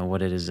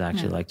 what it is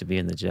actually like to be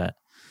in the jet.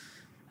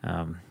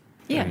 Very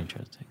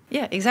interesting.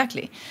 Yeah,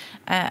 exactly.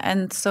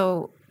 And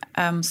so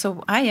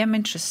I am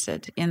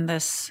interested in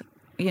this.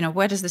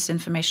 Where does this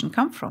information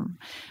come from,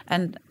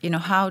 and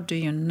how do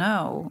you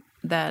know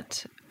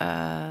that?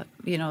 A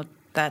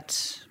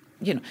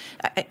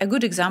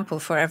good example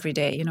for every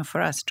day,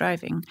 for us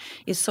driving,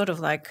 is sort of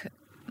like,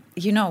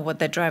 what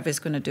the driver is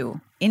going to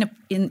do.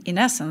 In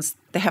essence,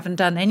 they haven't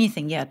done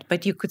anything yet,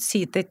 but you could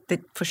see that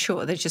for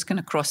sure they're just going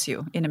to cross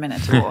you in a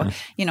minute, or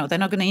they're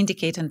not going to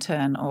indicate and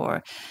turn,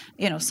 or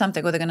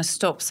something, or they're going to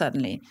stop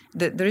suddenly.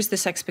 There is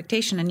this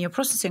expectation, and you're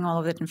processing all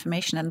of that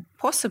information, and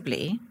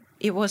possibly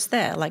it was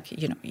there, like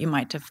you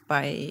might have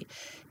by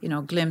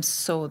glimpse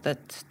saw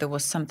that there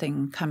was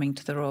something coming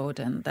to the road,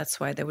 and that's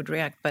why they would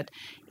react. But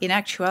in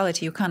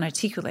actuality, you can't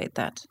articulate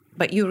that,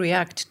 but you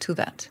react to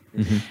that.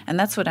 And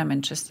that's what I'm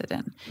interested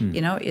in,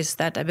 is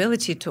that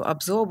ability to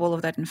absorb all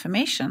of that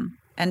information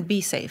and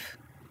be safe.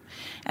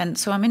 And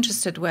so I'm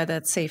interested where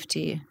that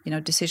safety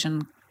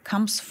decision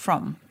comes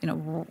from.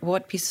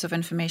 What pieces of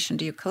information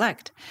do you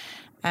collect?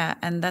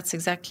 And that's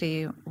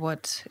exactly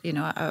what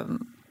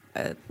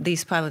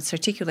these pilots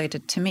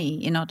articulated to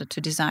me in order to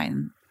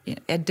design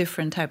a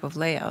different type of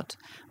layout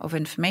of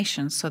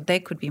information so they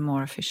could be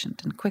more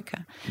efficient and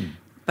quicker.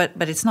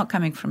 But it's not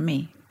coming from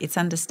me. It's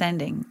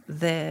understanding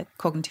the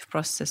cognitive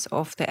process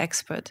of the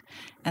expert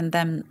and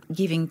then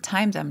giving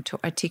them to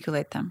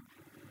articulate them.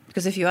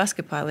 Because if you ask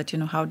a pilot,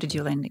 how did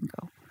your landing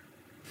go?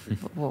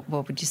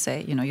 What would you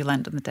say? You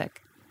land on the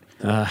deck.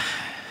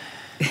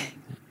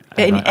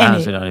 I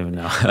honestly don't even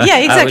know. Yeah,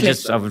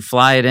 exactly. I would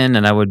fly it in,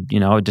 and I would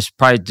just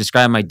probably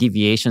describe my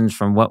deviations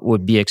from what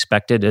would be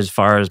expected as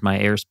far as my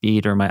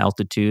airspeed or my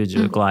altitudes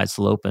or glide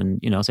slope, and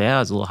say, I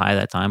was a little high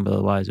that time, but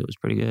otherwise it was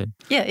pretty good.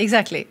 Yeah,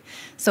 exactly.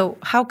 So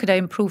how could I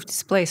improve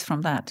this place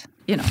from that?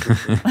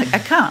 Like I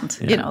can't.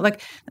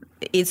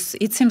 It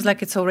seems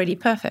like it's already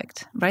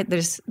perfect, right?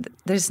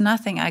 There's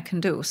nothing I can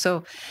do.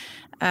 So,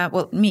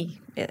 me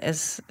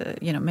as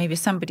maybe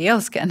somebody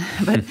else can,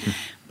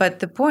 but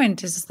the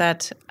point is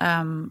that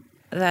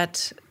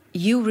that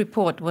you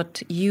report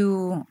what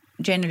you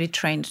generally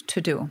trained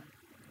to do,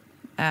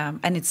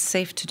 and it's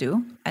safe to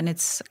do, and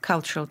it's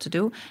cultural to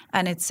do,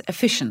 and it's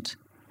efficient,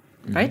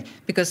 right?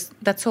 Because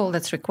that's all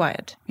that's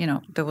required.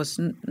 There was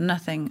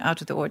nothing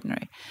out of the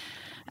ordinary.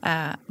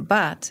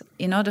 But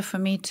in order for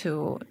me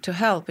to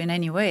help in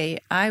any way,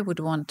 I would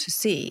want to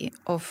see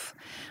of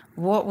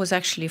what was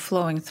actually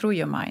flowing through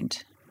your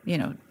mind.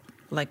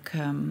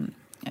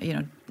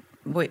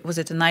 Was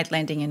it a night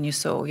landing and you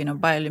saw,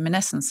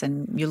 bioluminescence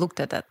and you looked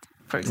at that,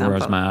 for example?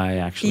 Where's my eye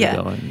actually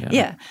going?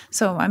 Yeah.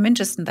 So I'm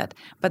interested in that.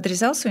 But there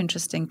is also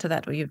interesting to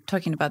that, where you're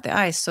talking about the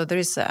eyes. So there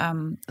is,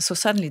 so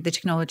suddenly the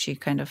technology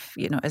kind of,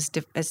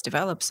 as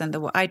develops, and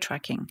there were eye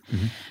tracking,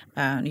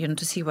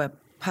 to see where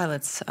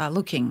pilots are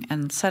looking.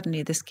 And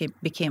suddenly this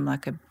became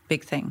like a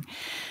big thing.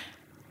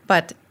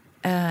 But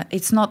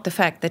it's not the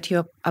fact that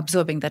you're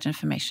absorbing that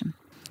information.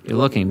 You're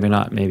looking, but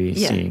not maybe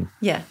seeing.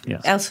 Yeah.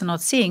 Yes. Also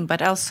not seeing,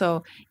 but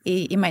also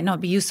it might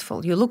not be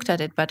useful. You looked at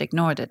it, but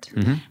ignored it.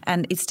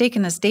 And it's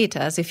taken as data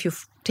as if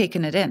you've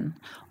taken it in,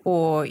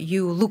 or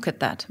you look at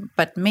that,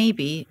 but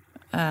maybe,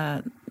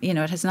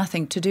 it has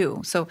nothing to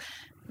do. So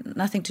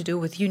nothing to do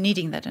with you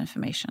needing that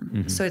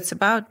information. So it's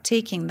about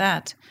taking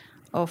that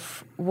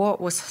of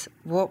what was,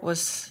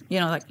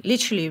 like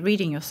literally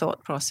reading your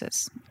thought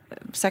process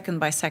second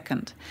by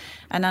second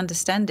and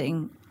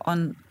understanding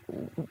on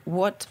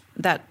what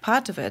that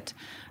part of it,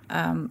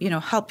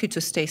 help you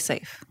to stay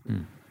safe.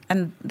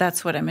 And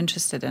that's what I'm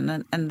interested in.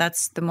 And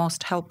that's the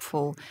most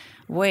helpful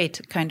way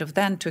to kind of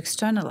then to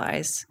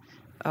externalize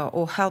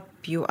or help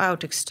you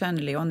out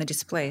externally on the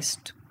displays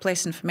to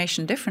place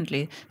information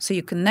differently. So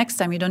you can, next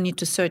time, you don't need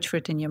to search for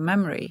it in your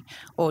memory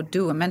or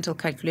do a mental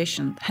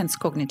calculation, hence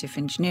cognitive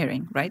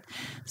engineering, right?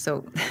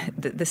 So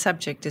the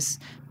subject is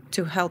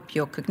to help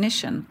your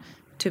cognition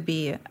to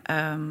be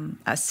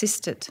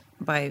assisted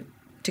by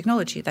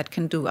technology that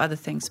can do other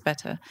things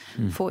better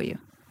for you.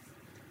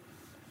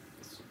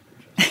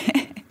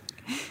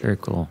 Very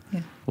cool.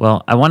 Yeah.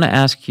 Well, I want to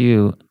ask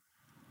you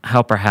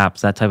how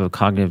perhaps that type of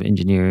cognitive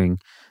engineering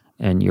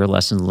and your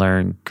lessons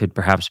learned could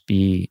perhaps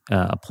be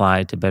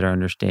applied to better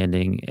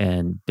understanding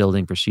and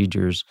building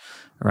procedures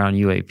around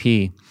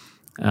UAP.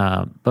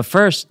 But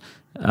first,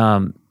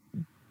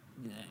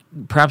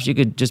 perhaps you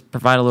could just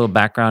provide a little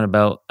background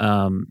about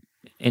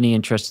any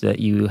interest that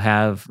you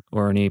have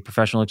or any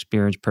professional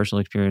experience, personal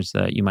experience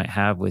that you might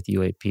have with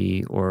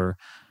UAP, or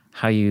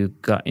how you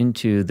got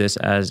into this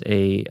as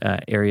a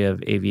area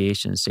of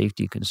aviation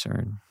safety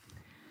concern.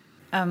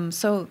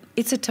 So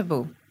it's a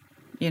taboo.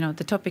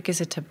 The topic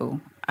is a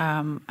taboo.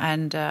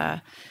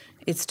 And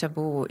it's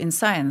taboo in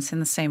science in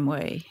the same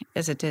way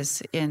as it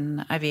is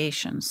in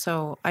aviation.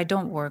 So I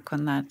don't work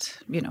on that,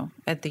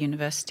 at the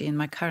university in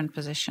my current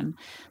position.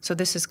 So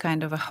this is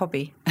kind of a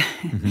hobby.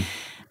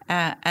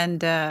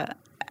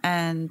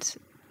 And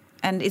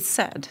it's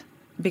sad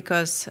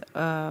because,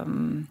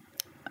 I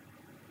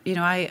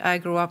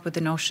grew up with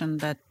the notion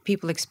that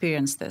people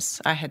experience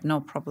this. I had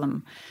no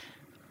problem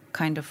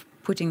kind of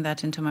putting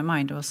that into my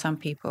mind. Well, some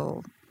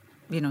people,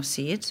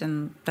 see it,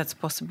 and that's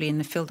possibly in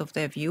the field of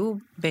their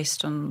view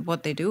based on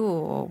what they do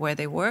or where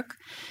they work.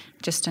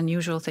 Just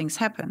unusual things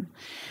happen.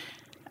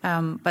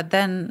 But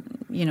then,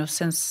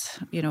 since,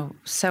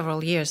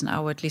 several years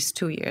now, or at least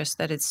 2 years,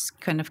 that it's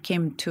kind of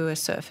came to a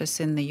surface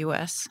in the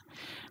US,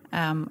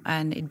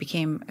 and it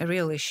became a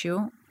real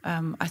issue.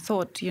 I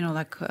thought,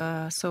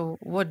 so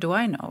what do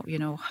I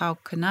know? How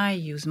can I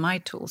use my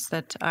tools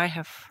that I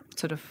have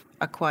sort of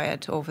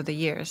acquired over the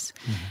years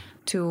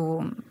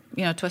to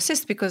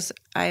assist? Because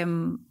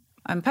I'm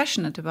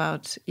passionate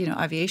about,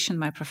 aviation,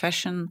 my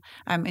profession.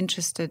 I'm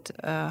interested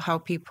how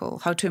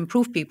to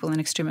improve people in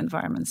extreme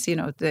environments,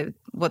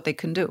 what they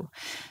can do.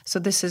 So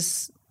this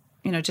is,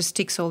 just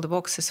ticks all the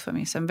boxes for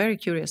me. So I'm very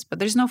curious, but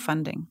there's no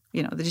funding,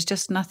 there's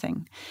just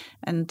nothing.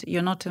 And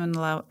you're not even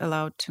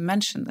allowed to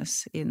mention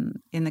this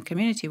in the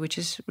community, which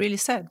is really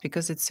sad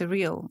because it's a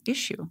real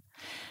issue.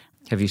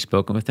 Have you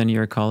spoken with any of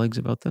your colleagues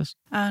about this?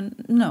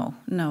 No.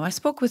 I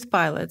spoke with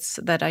pilots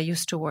that I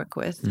used to work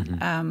with.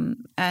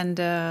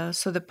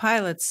 So the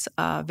pilots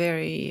are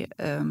very...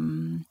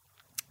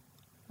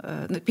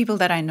 the people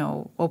that I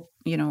know,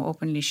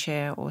 openly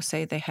share or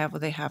say they have or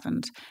they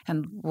haven't,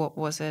 and what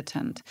was it,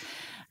 and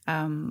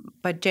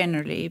but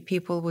generally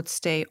people would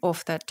stay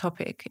off that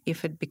topic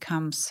if it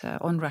becomes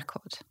on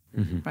record,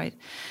 right?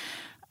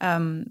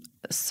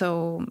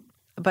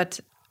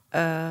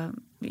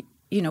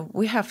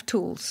 We have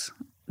tools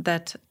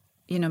that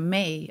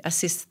may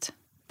assist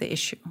the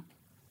issue.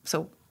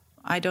 So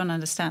I don't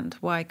understand,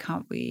 why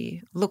can't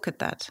we look at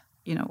that?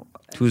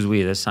 Who's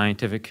we, the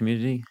scientific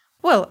community?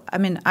 Well, I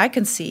mean, I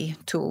can see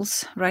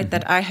tools, right,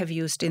 that I have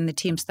used in the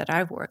teams that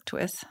I've worked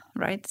with,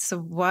 right? So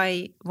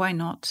why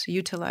not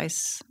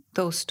utilize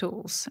those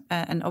tools?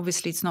 And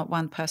obviously, it's not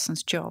one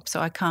person's job,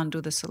 so I can't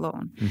do this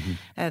alone.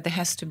 There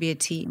has to be a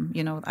team.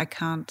 I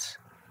can't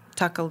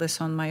tackle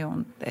this on my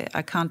own.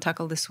 I can't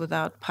tackle this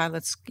without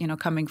pilots,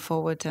 coming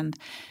forward and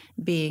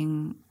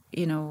being,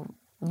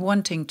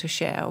 wanting to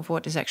share of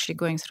what is actually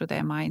going through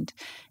their mind,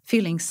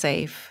 feeling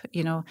safe,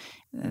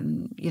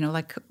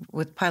 like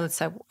with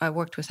pilots I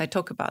worked with, I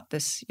talk about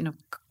this,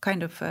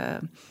 kind of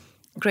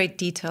great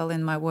detail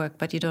in my work,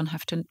 but you don't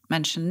have to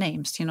mention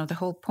names. The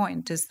whole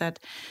point is that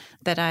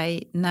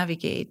I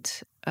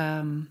navigate,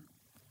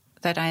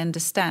 that I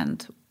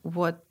understand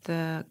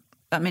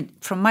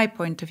from my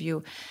point of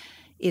view,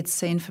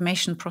 it's an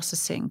information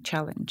processing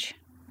challenge,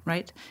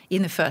 right,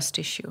 in the first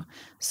issue.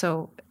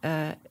 So,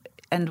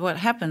 and what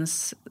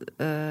happens,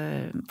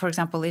 for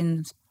example,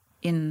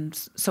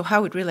 so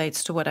how it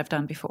relates to what I've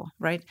done before,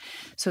 right?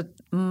 So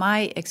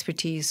my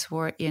expertise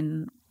were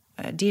in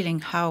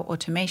dealing how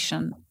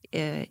automation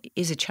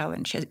is a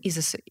challenge,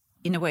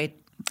 in a way.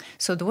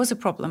 So there was a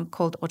problem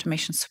called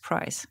automation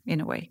surprise,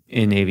 in a way.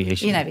 In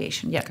aviation? In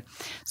aviation, yeah. Okay.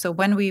 So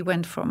when we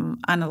went from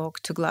analog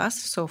to glass,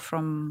 so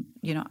from,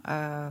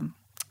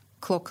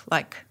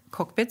 clock-like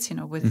cockpits,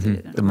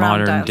 with the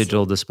modern dials.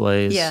 Digital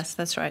displays. Yes,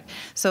 that's right.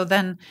 So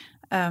then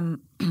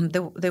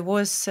there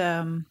was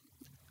an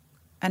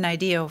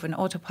idea of an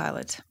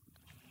autopilot,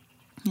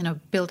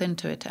 built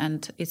into it.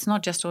 And it's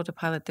not just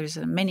autopilot. There's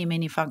many,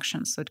 many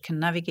functions. So it can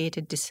navigate,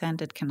 it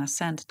descend, it can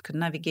ascend, it can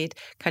navigate,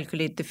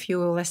 calculate the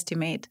fuel,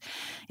 estimate.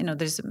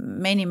 There's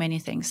many, many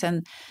things.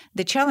 And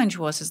the challenge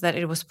is that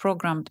it was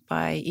programmed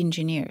by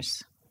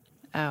engineers,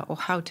 or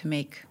how to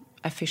make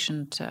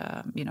efficient,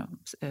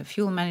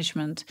 fuel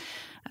management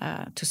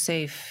to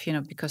save,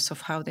 because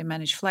of how they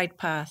manage flight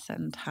path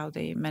and how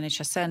they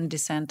manage ascent,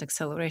 descent,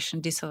 acceleration,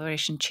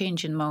 deceleration,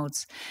 change in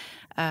modes.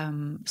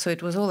 So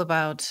it was all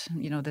about,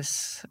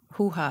 this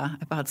hoo-ha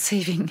about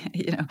saving,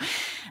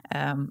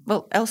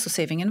 also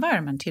saving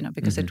environment,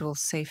 because it will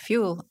save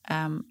fuel.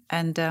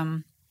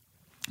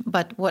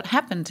 But what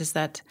happened is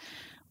that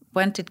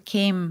when it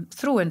came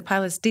through and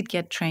pilots did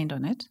get trained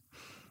on it,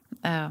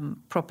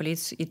 properly,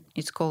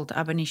 it's called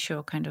ab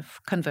initio kind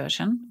of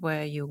conversion,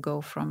 where you go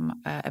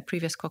from a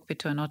previous cockpit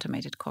to an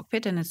automated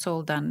cockpit, and it's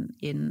all done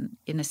in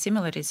a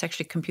simulator. It's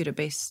actually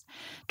computer-based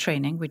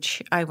training,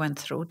 which I went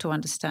through to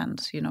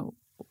understand,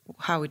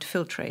 how it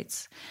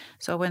filtrates.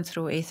 So I went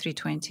through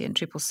A320 and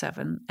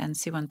 777 and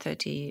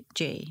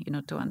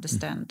C-130J, to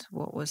understand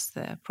what was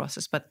the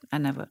process, but I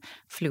never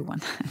flew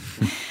one.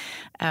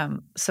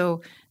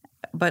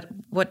 But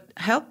what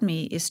helped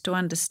me is to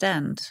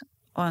understand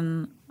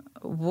on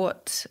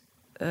what,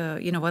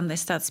 when they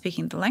start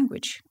speaking the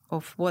language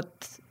of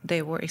what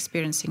they were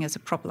experiencing as a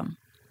problem.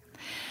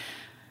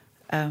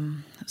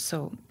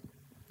 So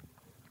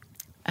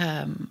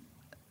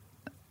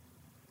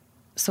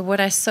what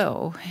I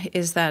saw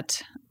is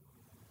that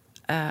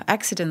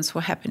accidents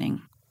were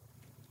happening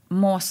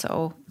more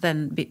so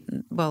than, they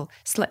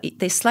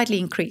slightly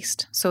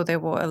increased. So there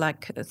were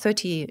like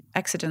 30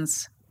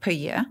 accidents per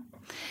year.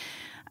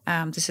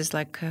 This is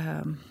like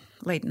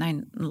late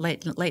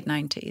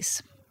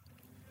 90s.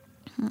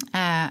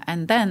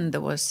 And then there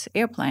was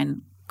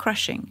airplane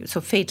crashing, so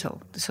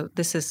fatal. So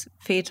this is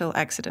fatal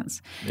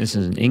accidents. This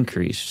is an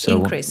increase. So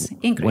increase.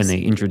 When they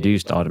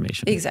introduced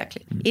automation.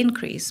 Exactly.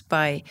 Increase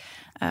by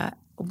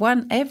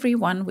every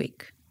 1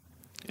 week.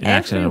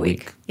 accident a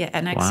week. Yeah,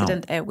 an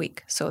accident a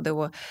week. So there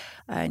were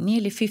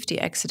nearly 50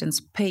 accidents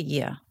per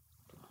year.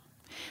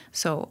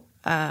 So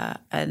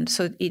and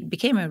so it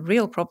became a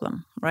real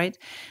problem, right?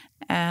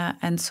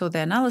 And so the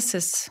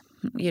analysis,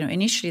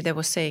 initially they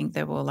were saying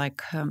there were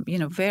like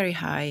very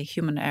high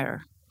human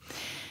error,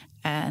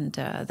 and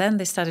then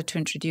they started to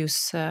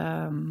introduce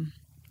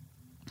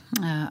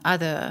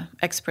other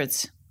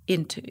experts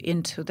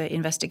into the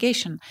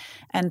investigation,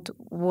 and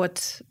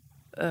what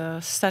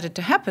started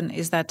to happen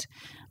is that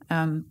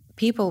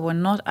people were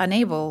not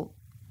unable.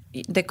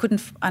 They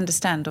couldn't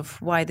understand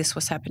of why this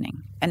was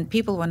happening, and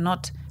people were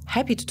not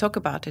happy to talk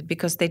about it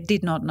because they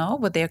did not know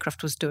what the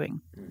aircraft was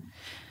doing.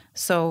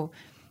 So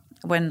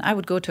when I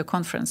would go to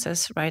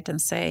conferences, right,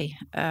 and say,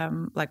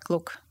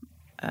 look,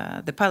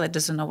 the pilot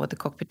doesn't know what the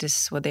cockpit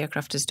is, what the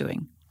aircraft is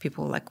doing.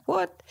 People were like,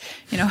 what?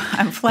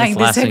 I'm flying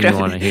this aircraft. That's the last thing you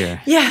want to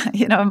hear. Yeah,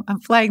 I'm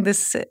flying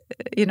this,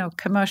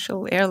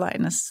 commercial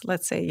airline.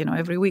 Let's say,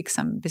 every week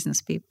some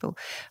business people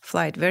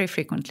fly it very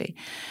frequently.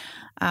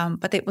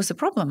 But it was a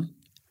problem.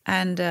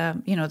 And,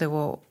 they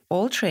were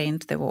all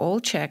trained, they were all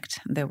checked.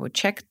 They were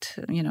checked,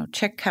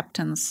 check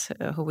captains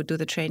who would do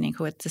the training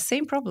who had the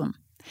same problem.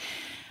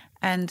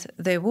 And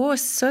there were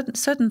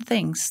certain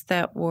things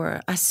that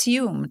were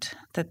assumed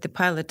that the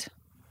pilot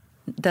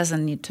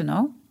doesn't need to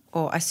know,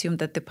 or assumed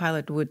that the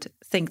pilot would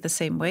think the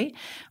same way.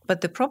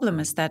 But the problem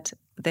is that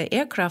the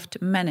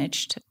aircraft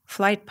managed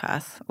flight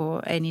path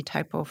or any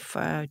type of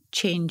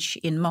change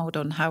in mode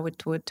on how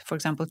it would, for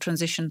example,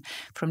 transition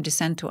from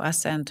descent to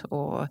ascent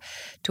or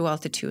to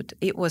altitude.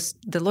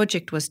 The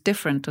logic was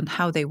different on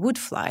how they would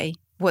fly,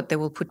 what they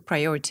will put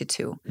priority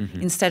to,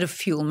 instead of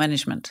fuel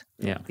management.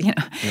 Yeah.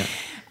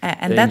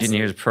 And the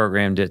engineers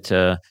programmed it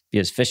to be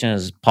as efficient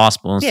as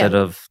possible instead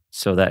of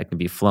so that it can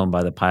be flown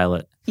by the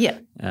pilot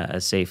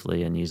as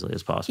safely and easily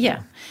as possible.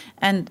 Yeah.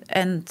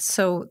 And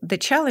so the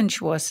challenge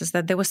is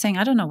that they were saying,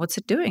 I don't know, what's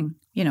it doing?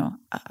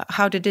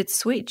 How did it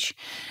switch?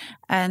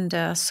 And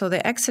so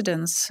the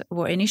accidents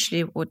were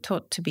initially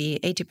thought to be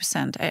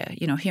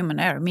 80%, human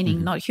error,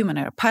 meaning not human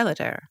error,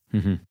 pilot error.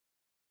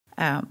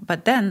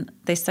 But then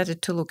they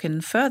started to look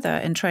in further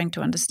and trying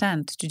to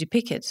understand, to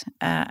depict it.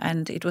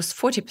 And it was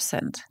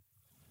 40%,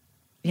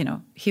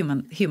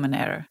 human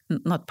error,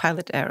 not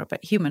pilot error,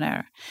 but human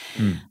error.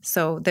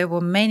 So there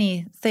were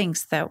many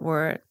things there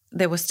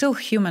was still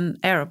human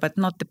error, but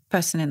not the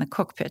person in the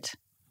cockpit.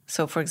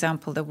 So, for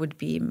example, there would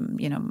be,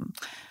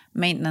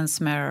 maintenance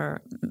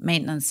error,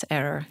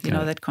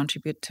 that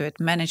contribute to it,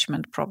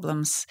 management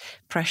problems,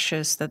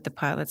 pressures that the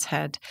pilots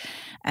had.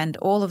 And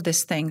all of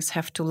these things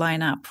have to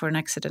line up for an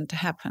accident to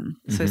happen.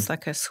 So it's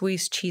like a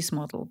Swiss cheese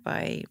model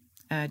by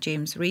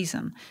James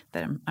Reason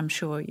that I'm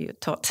sure you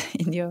taught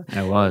in your...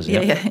 I was,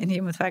 in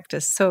human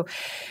factors. So,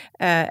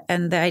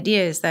 and the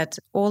idea is that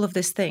all of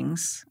these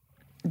things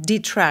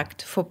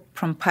detract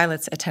from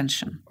pilots'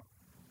 attention.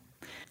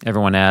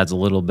 Everyone adds a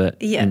little bit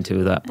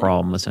into that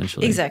problem,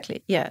 essentially.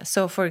 Exactly, yeah.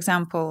 So, for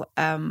example,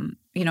 a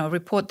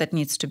report that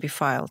needs to be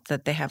filed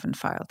that they haven't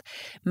filed.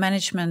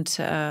 Management,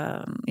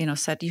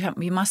 said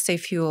you must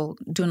save fuel.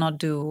 Do not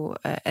do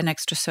an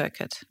extra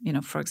circuit.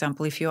 For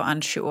example, if you're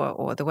unsure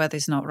or the weather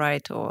is not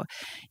right, or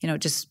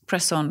just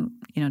press on.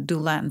 Do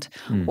land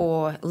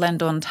or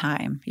land on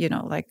time.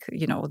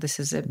 This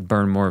is a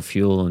burn more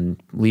fuel and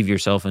leave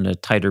yourself in a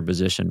tighter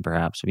position,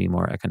 perhaps to be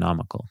more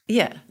economical.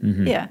 Yeah,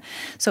 yeah.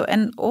 So,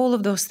 and all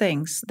of those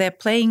things, they're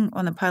playing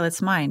on the pilot's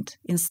mind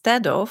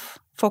instead of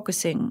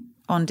focusing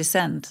on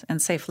descent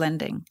and safe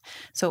landing.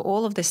 So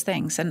all of these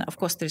things, and of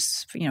course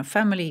there's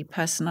family,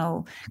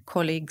 personal,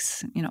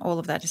 colleagues, all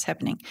of that is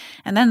happening.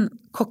 And then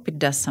cockpit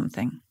does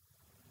something.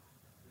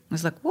 I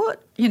was like,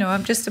 what?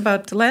 I'm just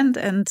about to land,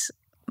 and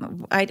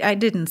I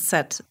didn't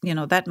set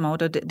that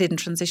mode or didn't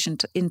transition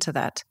into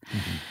that.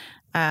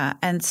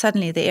 And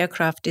suddenly the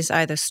aircraft is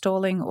either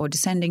stalling or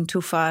descending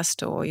too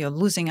fast, or you're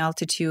losing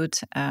altitude,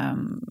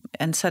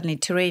 and suddenly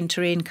terrain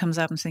comes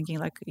up and thinking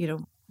like,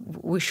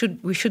 we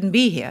shouldn't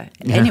be here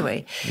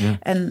anyway. Yeah.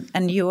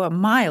 And you are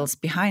miles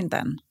behind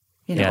then,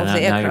 of the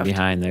aircraft. Now you're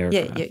behind the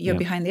aircraft. Yeah, you're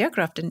behind the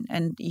aircraft,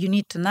 and you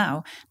need to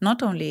now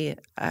not only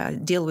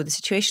deal with the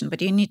situation,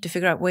 but you need to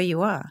figure out where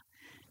you are,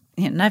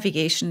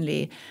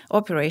 navigationally,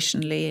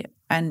 operationally,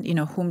 and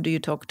whom do you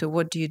talk to,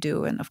 what do you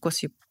do, and of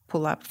course you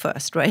pull up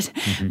first, right?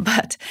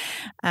 But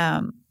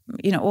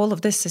all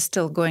of this is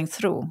still going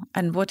through.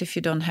 And what if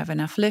you don't have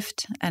enough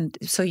lift? And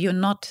so you're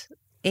not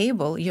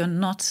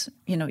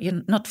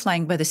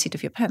flying by the seat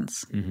of your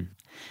pants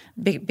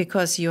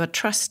because you're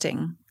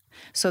trusting.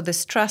 So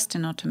this trust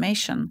in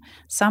automation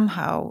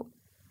somehow,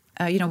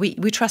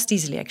 we trust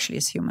easily actually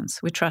as humans.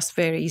 We trust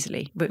very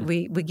easily.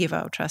 We give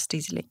our trust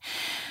easily.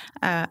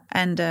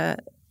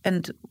 And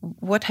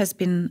what has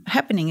been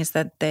happening is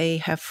that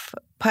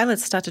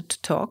pilots started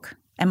to talk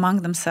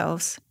among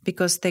themselves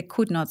because they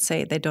could not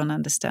say they don't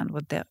understand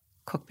what their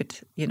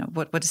cockpit,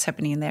 what is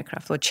happening in the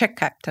aircraft. Or check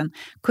captain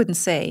couldn't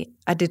say,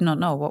 I did not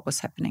know what was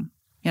happening.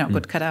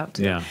 Got cut out.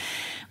 Yeah.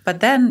 But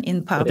then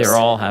in pubs... But they're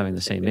all having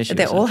the same issues.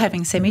 They're all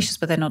having the same issues,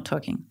 but they're not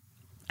talking.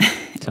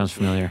 Sounds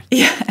familiar.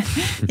 Yeah.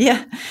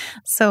 Yeah.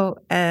 So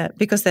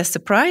because they're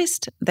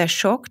surprised, they're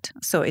shocked.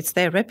 So it's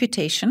their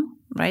reputation,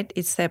 right?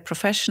 It's their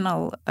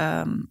professional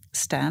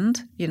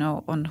stand,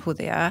 on who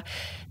they are.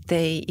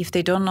 If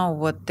they don't know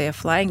what they're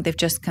flying, they've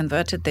just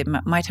converted. They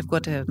might have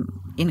got an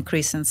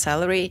increase in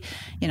salary,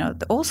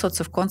 all sorts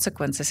of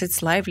consequences.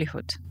 It's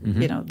livelihood.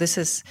 Mm-hmm. This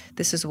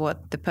is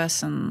what the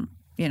person,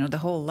 the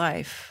whole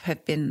life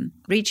have been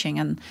reaching,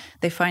 and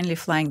they're finally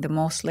flying the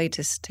most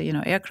latest,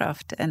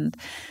 aircraft, and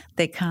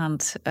they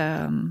can't,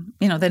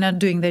 they're not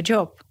doing their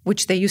job,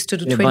 which they used to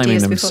do 20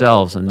 years before.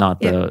 Themselves and not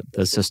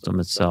the system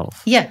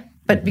itself. Yeah,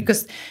 but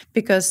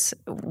because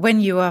when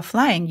you are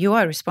flying, you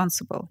are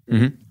responsible.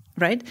 Mm-hmm.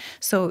 Right?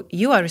 So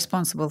you are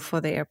responsible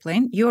for the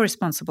airplane, you're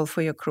responsible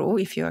for your crew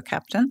if you're a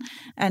captain,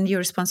 and you're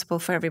responsible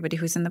for everybody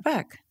who's in the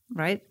back,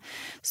 right?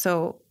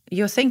 So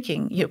you're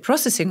thinking, you're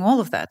processing all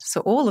of that.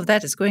 So all of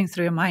that is going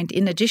through your mind,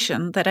 in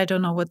addition that I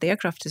don't know what the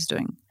aircraft is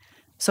doing.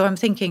 So I'm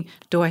thinking,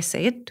 do I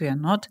say it? Do I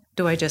not?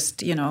 Do I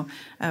just,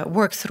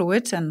 work through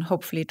it and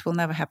hopefully it will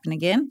never happen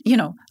again?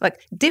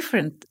 Like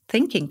different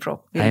thinking.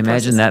 I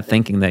imagine that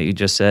thinking that you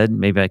just said,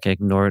 maybe I can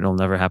ignore it, it'll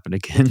never happen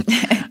again.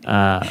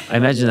 I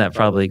imagine that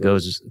probably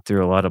goes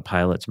through a lot of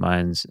pilots'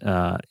 minds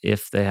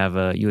if they have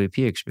a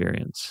UAP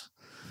experience.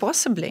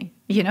 Possibly,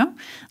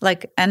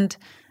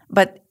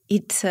 but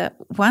it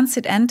once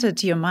it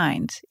entered your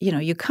mind,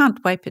 you can't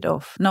wipe it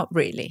off, not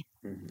really.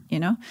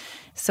 Mm-hmm.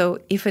 So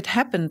if it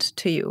happened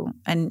to you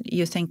and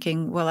you're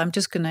thinking, well, I'm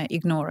just going to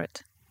ignore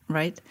it,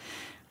 right?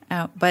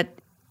 But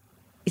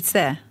it's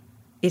there.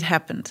 It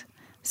happened.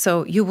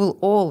 So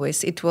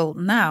it will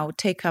now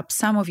take up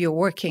some of your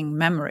working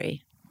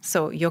memory.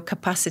 So your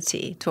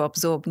capacity to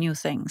absorb new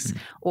things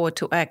or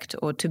to act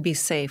or to be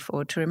safe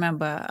or to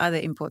remember other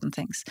important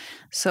things.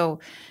 So,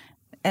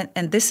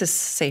 and this is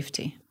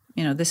safety.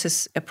 This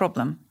is a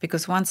problem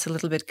because once a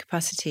little bit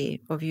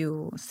capacity of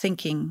you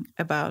thinking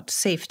about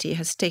safety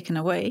has taken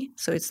away,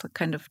 so it's like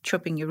kind of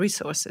chopping your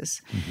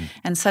resources,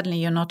 and suddenly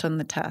you're not on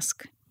the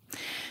task.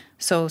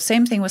 So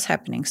same thing was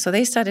happening. So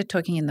they started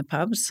talking in the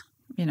pubs,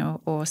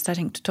 or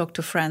starting to talk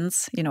to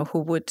friends, who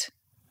would,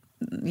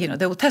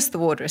 they will test the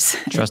waters.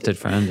 Trusted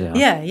friends,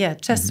 yeah. Yeah,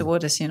 test the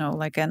waters,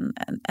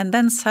 and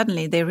then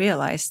suddenly they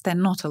realize they're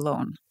not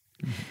alone.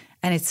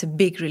 And it's a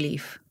big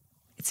relief.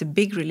 It's a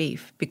big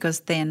relief because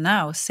they're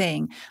now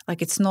saying,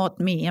 like, it's not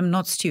me, I'm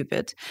not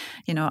stupid.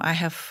 I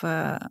have,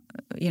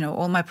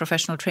 all my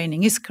professional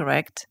training is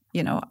correct.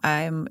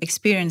 I'm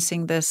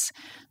experiencing this.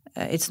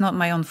 It's not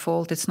my own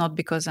fault. It's not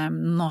because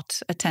I'm not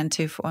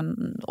attentive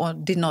or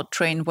did not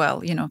train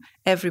well.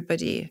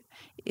 Everybody,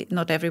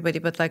 not everybody,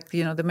 but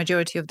the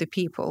majority of the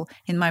people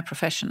in my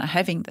profession are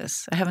having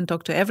this. I haven't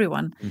talked to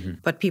everyone,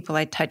 but people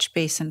I touch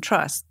base and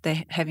trust,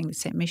 they're having the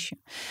same issue.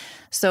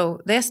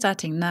 So they're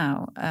starting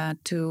now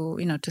to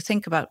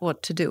think about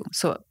what to do.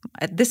 So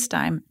at this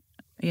time,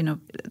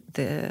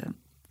 the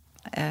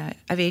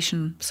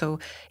aviation, so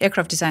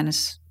aircraft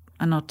designers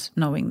are not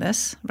knowing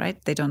this,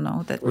 right? They don't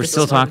know that. We're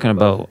still talking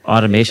about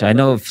automation. I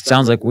know it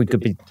sounds like we could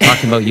be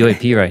talking about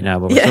UAP right now,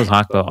 but we're still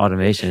talking about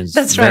automation.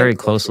 It's very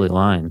closely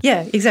aligned.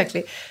 Yeah,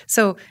 exactly.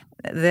 So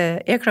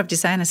the aircraft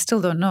designers still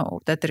don't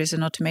know that there is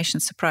an automation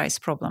surprise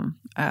problem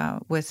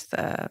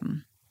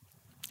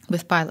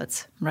with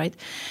pilots, right?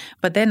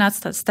 But they're not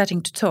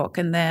starting to talk,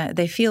 and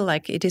they feel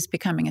like it is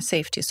becoming a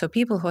safety. So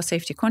people who are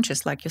safety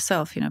conscious, like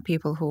yourself,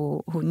 people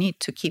who need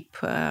to keep,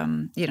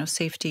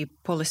 safety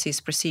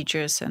policies,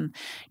 procedures, and,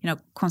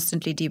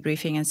 constantly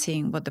debriefing and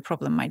seeing what the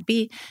problem might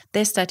be,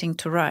 they're starting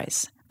to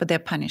rise, but they're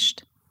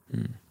punished.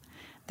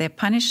 They're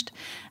punished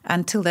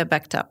until they're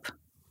backed up.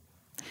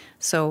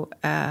 So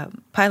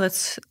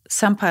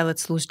some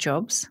pilots lose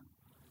jobs,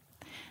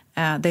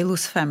 they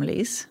lose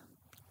families,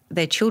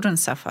 their children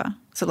suffer.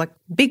 So like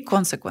big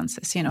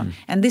consequences,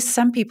 and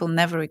some people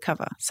never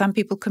recover. Some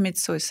people commit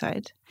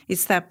suicide.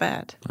 It's that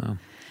bad.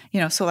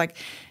 Wow. So like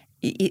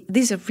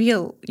these are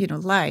real,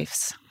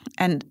 lives.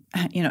 And,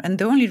 and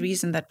the only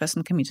reason that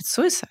person committed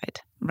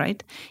suicide,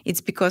 right,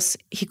 it's because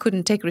he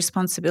couldn't take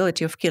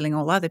responsibility of killing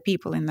all other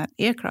people in that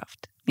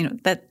aircraft.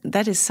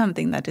 That is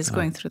something that is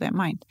going through their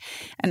mind.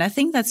 And I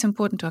think that's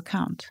important to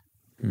account,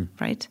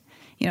 right?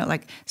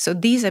 So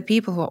these are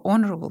people who are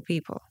honorable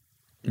people.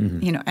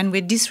 And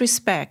we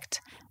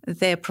disrespect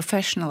their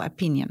professional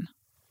opinion.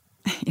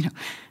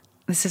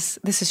 This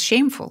is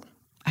shameful,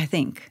 I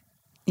think.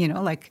 You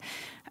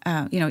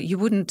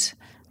wouldn't,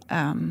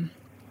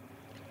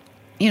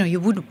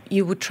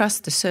 you would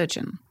trust the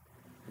surgeon,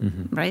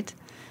 right?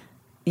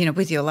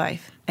 With your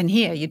life. And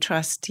here you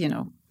trust,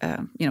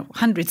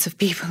 hundreds of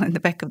people in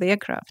the back of the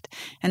aircraft,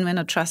 and we're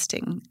not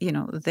trusting,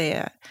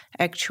 their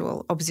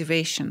actual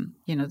observation,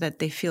 that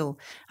they feel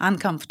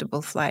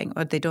uncomfortable flying,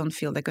 or they don't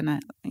feel they're gonna,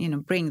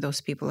 bring those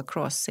people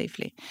across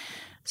safely.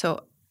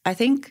 So I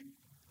think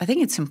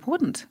it's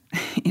important,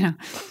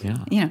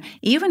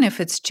 even if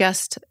it's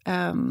just,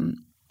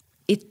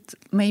 it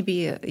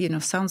maybe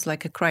sounds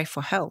like a cry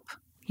for help,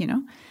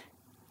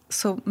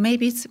 So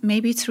maybe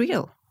it's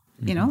real.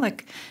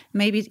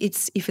 Maybe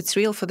if it's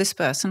real for this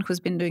person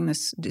who's been doing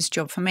this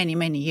job for many,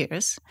 many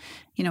years,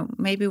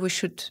 maybe we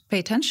should pay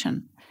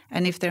attention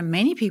And if there are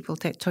many people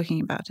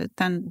talking about it,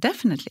 then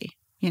definitely,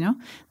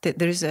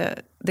 there's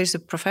a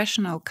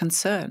professional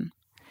concern.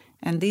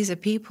 And these are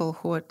people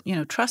who are,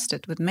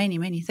 trusted with many,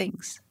 many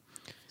things.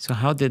 So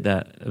how did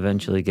that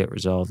eventually get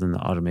resolved in the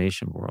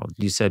automation world?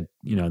 You said,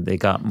 they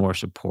got more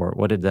support.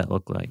 What did that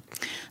look like?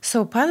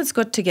 So pilots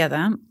got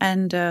together,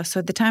 and so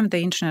at the time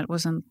the internet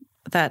wasn't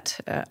that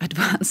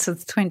advanced. So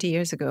it's 20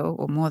 years ago,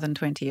 or more than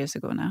 20 years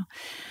ago now.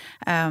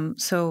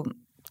 So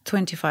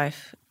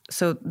 25.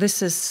 So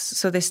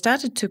they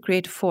started to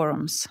create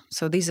forums.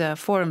 So these are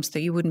forums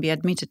that you wouldn't be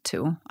admitted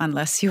to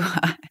unless you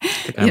are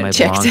I might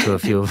belong to a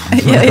few of them.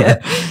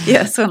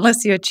 yeah. So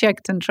unless you're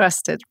checked and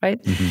trusted,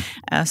 right?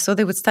 Mm-hmm. So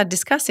they would start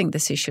discussing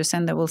these issues,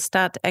 and they will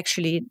start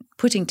actually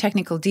putting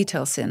technical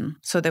details in.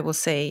 So they will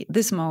say,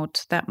 this mode,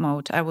 that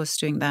mode, I was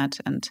doing that,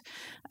 and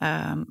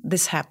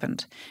this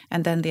happened.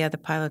 And then the other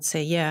pilots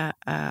say,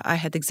 I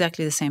had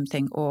exactly the same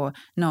thing, or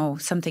no,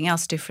 something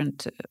else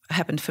different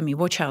happened for me.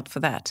 Watch out for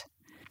that.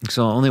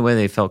 So the only way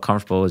they felt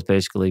comfortable was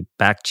basically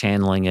back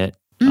channeling it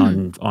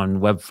on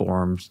web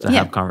forums to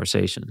have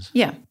conversations.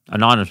 Yeah.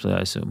 Anonymously, I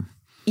assume.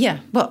 Yeah.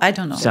 Well, I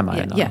don't know.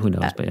 Who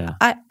knows? But yeah.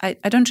 I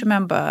don't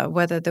remember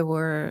whether there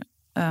were.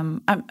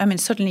 I mean,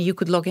 certainly you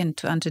could log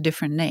under a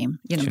different name,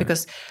 Sure.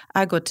 because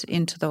I got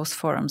into those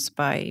forums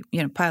by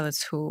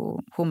pilots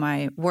whom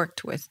I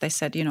worked with. They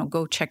said,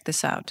 go check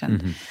this out,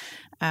 and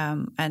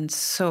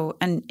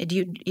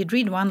you'd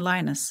read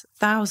one-liners,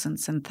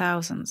 thousands and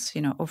thousands,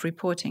 of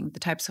reporting the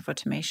types of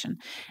automation,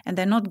 and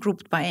they're not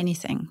grouped by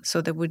anything.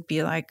 So there would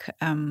be like,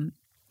 I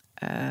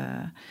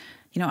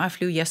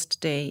flew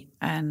yesterday,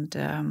 and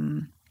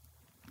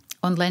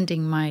on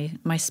landing,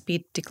 my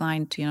speed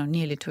declined,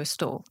 nearly to a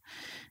stall,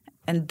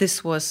 and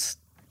these were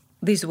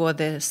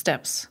the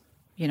steps,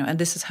 and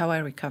this is how I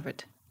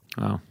recovered.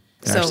 Wow.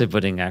 They're actually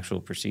putting actual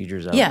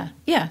procedures out.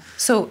 Yeah.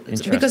 So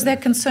because they're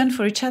concerned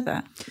for each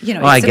other,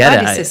 Well, I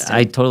get it.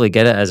 I totally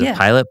get it as a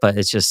pilot, but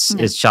it's just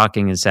it's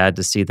shocking and sad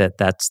to see that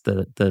that's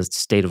the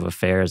state of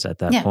affairs at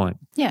that point.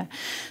 Yeah.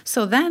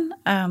 So then,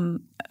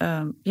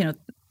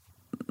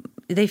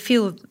 they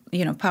feel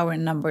power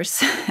in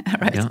numbers,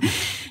 right?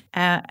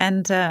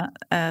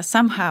 Yeah.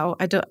 Somehow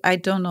I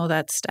don't know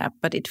that step,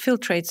 but it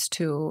filtrates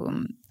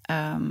to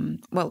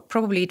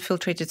probably it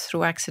filtrated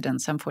through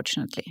accidents,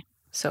 unfortunately.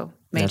 So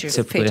major that's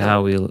typically fatal.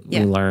 How we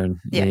learn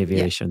in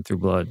aviation through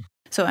blood.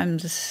 So I'm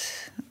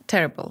just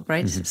terrible,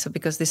 right? Mm-hmm. So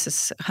because this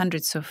is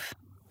hundreds of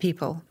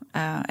people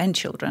and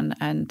children,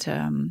 and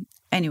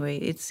anyway,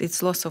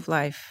 it's loss of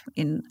life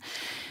in,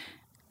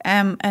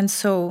 and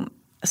so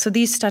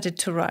these started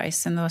to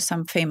rise, and there were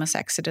some famous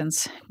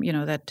accidents,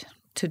 that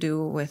to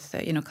do with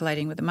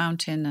colliding with a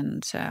mountain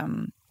and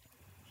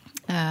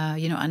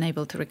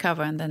unable to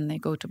recover, and then they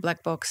go to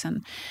black box,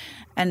 and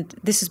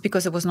this is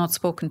because it was not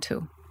spoken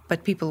to.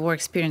 But people were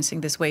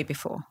experiencing this way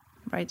before,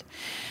 right?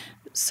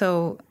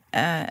 So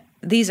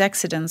these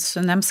accidents,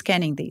 and I'm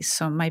scanning these.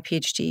 So my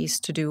PhD is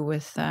to do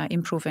with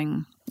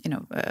improving,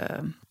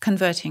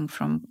 converting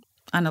from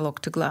analog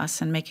to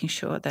glass and making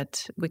sure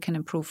that we can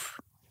improve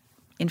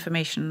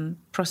information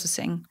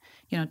processing,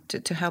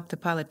 to help the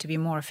pilot to be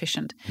more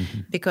efficient. Mm-hmm.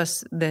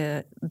 Because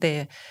the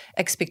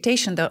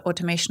expectation that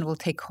automation will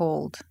take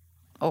hold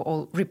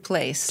or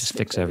replace. Just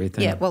fix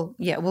everything.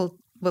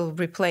 Will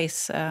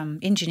replace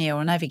engineer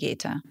or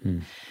navigator.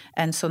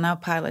 And so now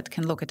pilot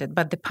can look at it.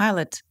 But the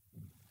pilot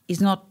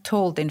is not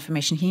told the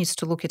information. He needs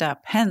to look it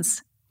up.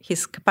 Hence,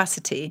 his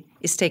capacity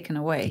is taken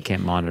away. He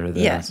can't monitor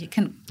this. Yeah, he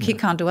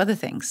can't do other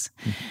things.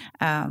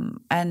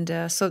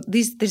 So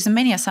there's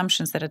many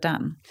assumptions that are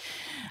done.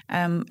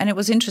 And it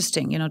was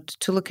interesting,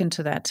 to look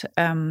into that.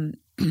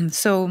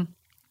 So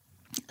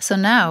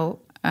now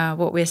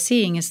what we're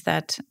seeing is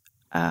that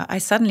I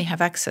suddenly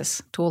have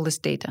access to all this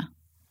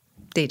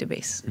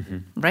database,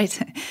 right?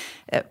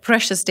 A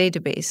precious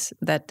database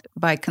that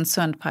by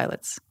concerned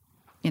pilots,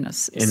 in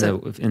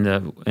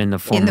the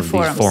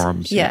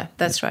forums. Yeah,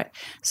 that's right.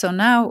 So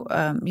now,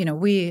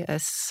 we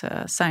as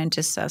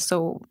scientists are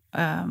so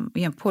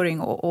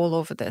pouring all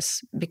over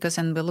this, because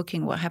then we're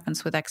looking what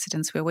happens with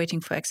accidents. We're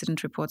waiting for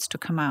accident reports to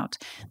come out.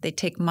 They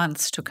take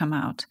months to come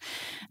out.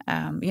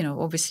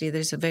 Obviously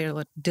there's a very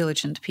lot of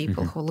diligent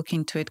people who look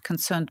into it.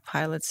 Concerned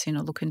pilots,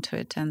 look into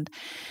it, and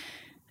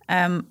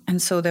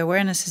so the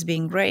awareness is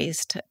being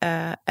raised,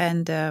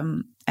 and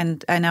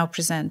I now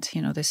present,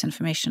 this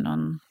information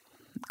on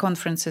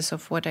conferences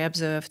of what I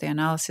observe, the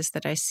analysis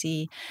that I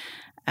see,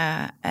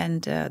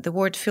 and the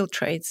word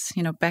filtrates,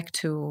 back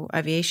to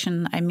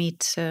aviation. I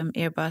meet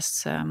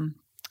Airbus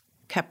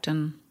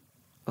captain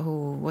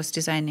who was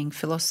designing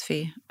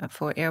philosophy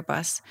for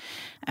Airbus,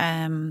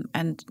 and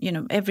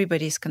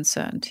everybody's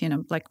concerned.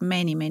 Like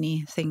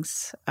many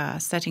things are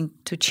starting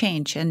to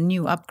change, and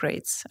new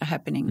upgrades are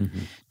happening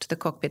to the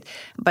cockpit.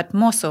 But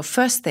more so,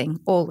 first thing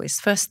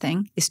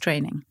is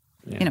training.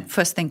 Yeah.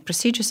 First thing,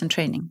 procedures and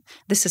training.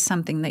 This is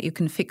something that you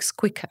can fix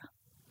quicker,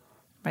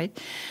 right?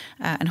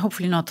 And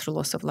hopefully not through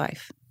loss of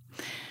life.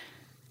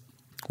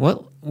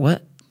 What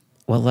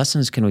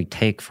lessons can we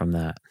take from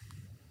that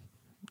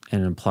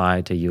and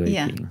apply to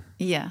UAP?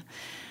 Yeah.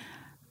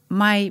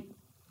 I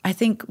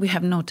think we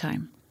have no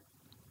time.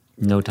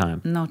 No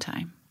time. No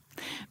time.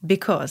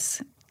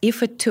 Because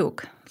if it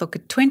took, look,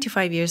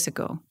 25 years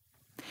ago,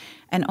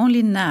 and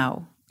only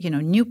now,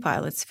 new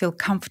pilots feel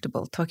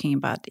comfortable talking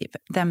about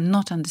them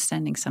not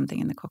understanding something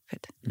in the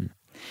cockpit.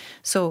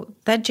 So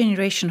that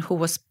generation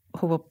who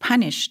were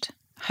punished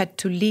had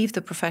to leave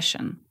the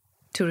profession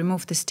to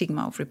remove the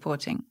stigma of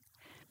reporting,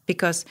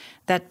 because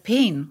that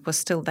pain was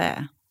still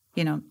there.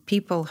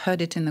 People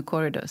heard it in the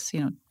corridors.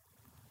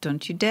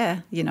 Don't you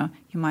dare, you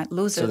might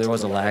lose it. So there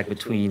was a lag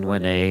between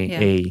when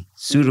a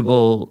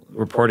suitable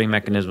reporting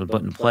mechanism was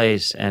put in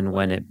place and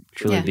when it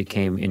truly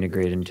became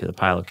integrated into the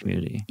pilot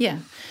community. Yeah.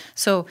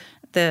 So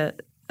the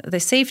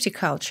safety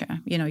culture,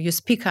 you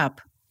speak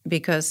up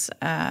because,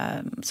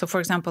 so for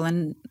example,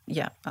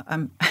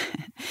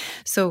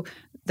 so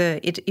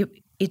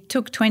it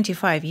took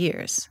 25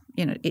 years,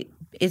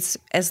 it's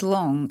as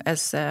long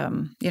as,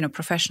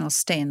 professionals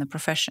stay in the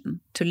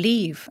profession to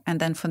leave and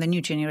then for the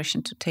new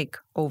generation to take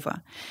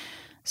over.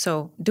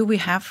 So do we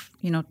have,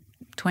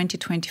 20,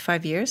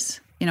 25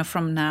 years,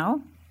 from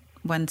now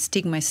when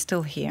stigma is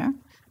still here,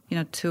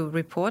 to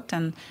report?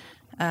 And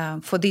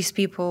for these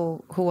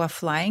people who are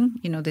flying,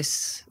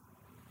 this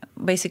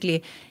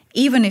basically,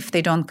 even if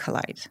they don't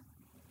collide,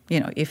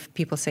 if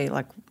people say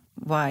like,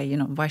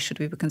 why should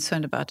we be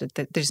concerned about it?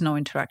 That there's no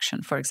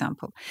interaction, for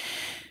example.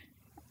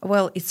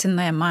 Well, it's in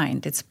their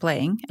mind, it's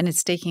playing, and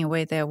it's taking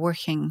away their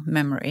working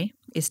memory.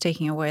 It's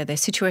taking away their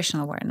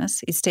situational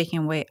awareness. It's taking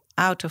away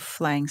out of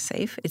flying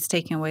safe. It's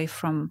taking away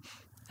from,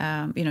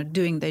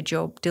 doing their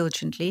job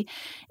diligently.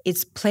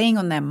 It's playing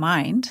on their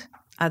mind.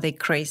 Are they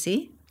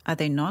crazy? Are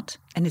they not?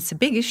 And it's a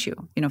big issue,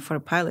 for a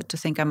pilot to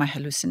think, am I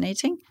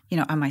hallucinating?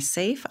 Am I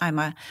safe? Am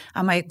I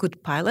a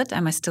good pilot?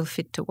 Am I still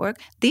fit to work?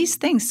 These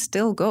things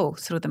still go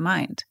through the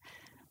mind.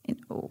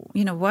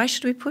 Why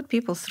should we put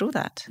people through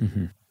that?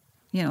 Mm-hmm.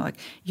 Like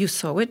you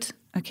saw it.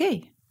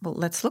 Okay, well,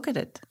 let's look at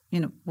it.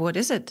 What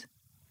is it?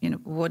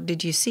 What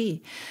did you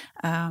see?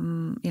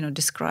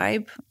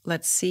 Describe.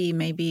 Let's see,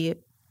 maybe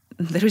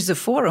there is a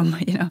forum,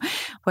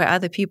 where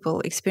other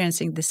people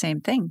experiencing the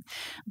same thing.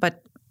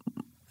 But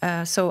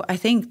so I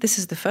think this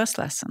is the first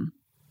lesson,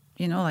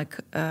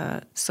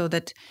 so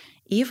that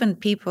even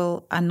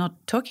people are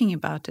not talking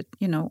about it,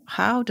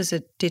 how does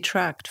it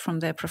detract from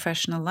their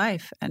professional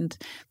life and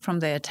from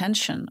their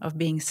attention of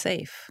being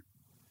safe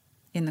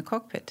in the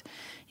cockpit,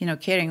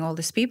 carrying all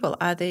these people?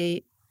 Are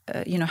they,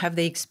 have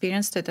they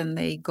experienced it and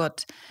they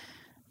got,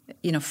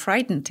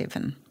 frightened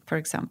even, for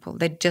example?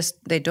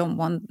 They don't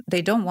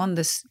want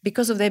this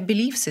because of their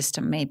belief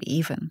system, maybe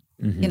even,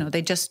 Mm-hmm.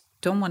 They just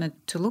don't want it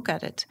to look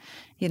at it.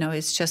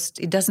 It's just,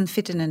 it doesn't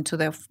fit into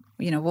their,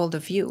 world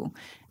of view.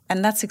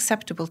 And that's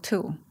acceptable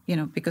too,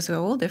 because we're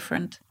all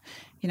different.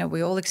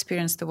 We all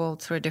experience the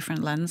world through a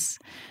different lens.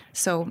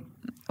 So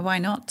why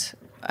not,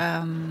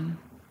 why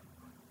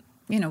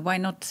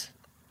not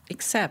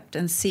accept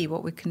and see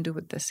what we can do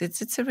with this?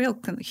 It's a real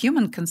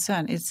human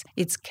concern.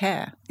 It's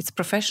care. It's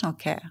professional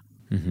care.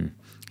 Mm-hmm.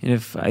 And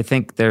if I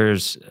think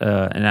there's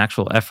an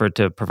actual effort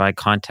to provide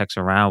context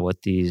around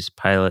what these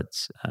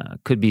pilots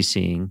could be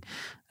seeing,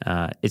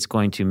 it's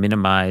going to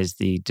minimize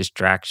the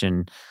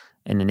distraction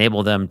and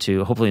enable them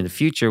to, hopefully in the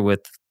future,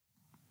 with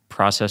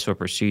process or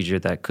procedure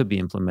that could be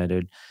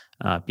implemented,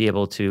 be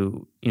able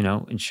to,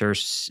 ensure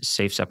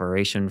safe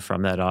separation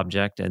from that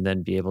object, and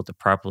then be able to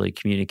properly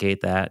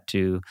communicate that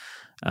to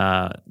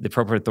the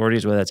appropriate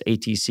authorities, whether that's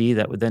ATC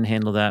that would then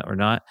handle that or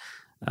not.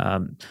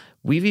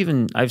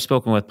 I've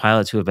spoken with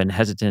pilots who have been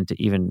hesitant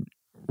to even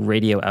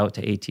radio out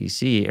to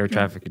ATC, air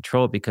traffic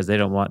control, because they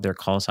don't want their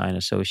call sign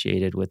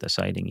associated with a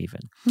sighting even.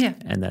 Yeah.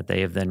 And that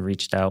they have then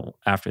reached out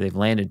after they've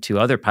landed to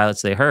other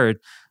pilots they heard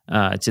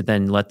to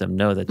then let them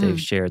know that they've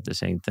shared the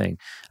same thing.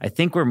 I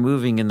think we're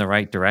moving in the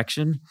right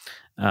direction,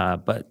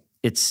 but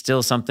it's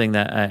still something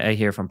that I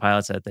hear from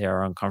pilots that they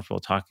are uncomfortable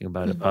talking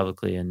about it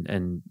publicly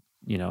and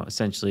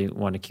essentially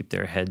want to keep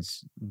their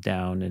heads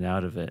down and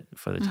out of it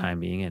for the time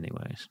being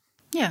anyways.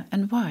 Yeah,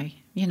 and why?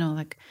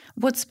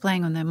 What's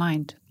playing on their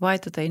mind? Why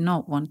do they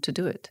not want to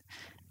do it?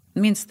 It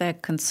means they're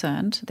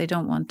concerned. They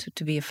don't want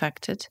to be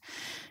affected,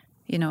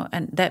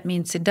 and that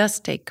means it does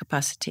take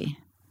capacity.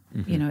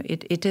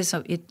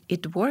 Mm-hmm.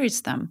 It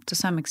worries them to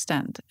some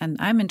extent. And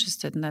I'm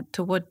interested in that.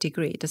 To what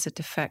degree does it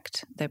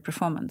affect their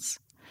performance?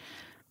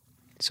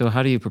 So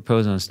how do you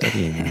propose on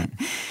studying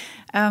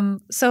that?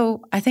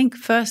 So I think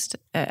first,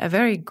 a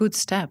very good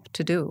step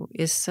to do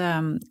is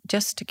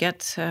just to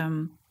get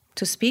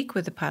to speak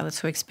with the pilots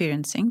who are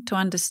experiencing, to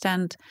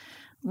understand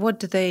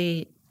what are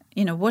they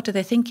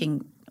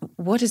thinking,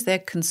 what is their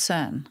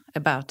concern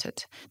about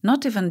it,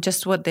 not even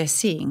just what they're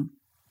seeing,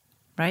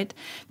 right?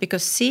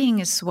 Because seeing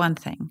is one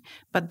thing,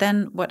 but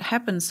then what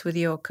happens with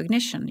your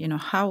cognition?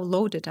 How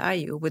loaded are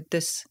you with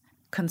this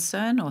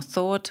concern or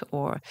thought,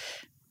 or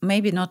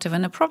maybe not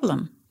even a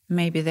problem?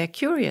 Maybe they're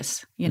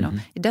curious,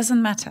 It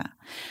doesn't matter.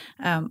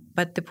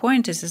 But the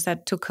point is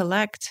that to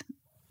collect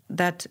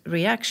that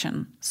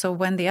reaction, so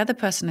when the other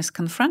person is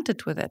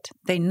confronted with it,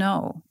 they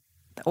know,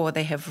 or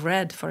they have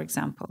read, for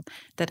example,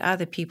 that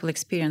other people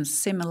experience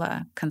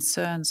similar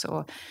concerns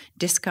or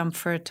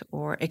discomfort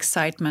or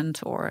excitement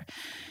or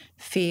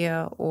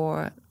fear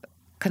or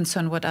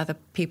concern what other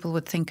people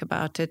would think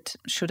about it.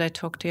 Should I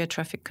talk to air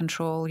traffic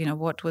control?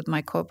 What would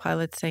my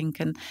co-pilot think?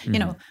 And,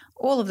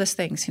 all of these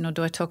things,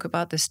 do I talk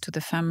about this to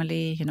the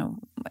family?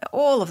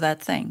 All of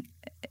that thing,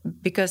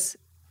 because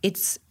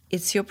it's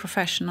your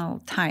professional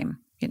time.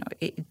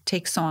 It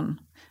takes on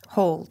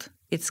hold.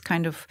 It's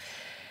kind of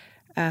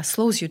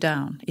slows you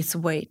down. It's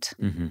weight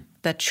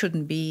that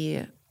shouldn't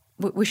be.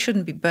 We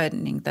shouldn't be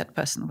burdening that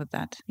person with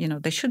that.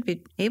 They should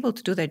be able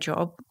to do their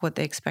job, what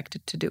they're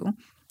expected to do.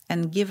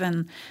 And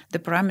given the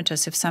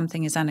parameters, if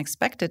something is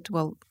unexpected,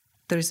 well,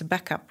 there is a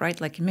backup, right?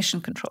 Like in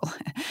mission control,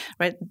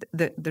 right?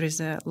 There is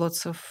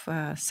lots of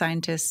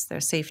scientists, there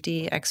are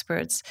safety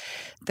experts.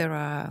 There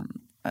are,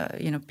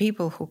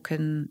 people who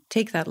can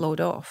take that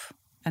load off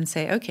and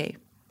say, okay,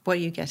 what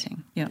are you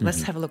getting?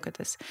 Let's have a look at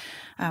this.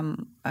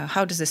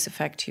 How does this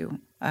affect you?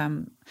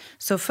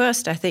 So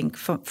first, I think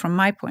from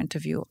my point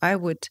of view, I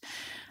would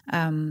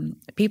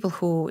people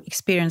who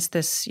experience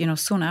this,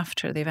 soon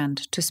after the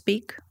event, to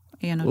speak.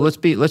 Well,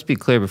 let's be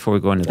clear before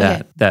we go into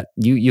that. That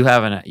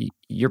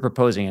you're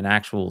proposing an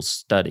actual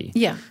study,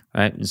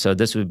 right? And so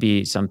this would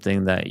be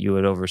something that you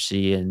would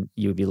oversee, and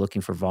you would be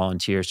looking for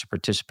volunteers to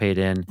participate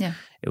in. Yeah.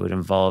 It would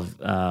involve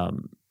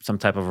some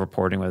type of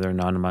reporting, whether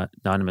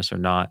anonymous or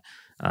not.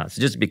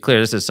 So just to be clear,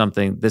 this is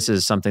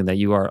something that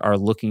you are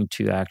looking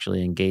to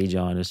actually engage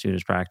on as soon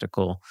as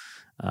practical.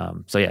 I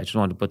just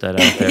wanted to put that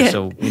out there.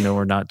 So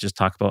we're not just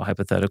talking about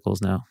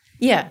hypotheticals now.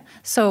 Yeah.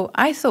 So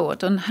I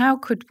thought on how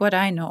could what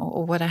I know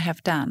or what I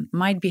have done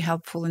might be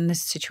helpful in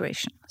this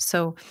situation.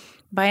 So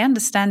by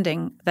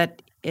understanding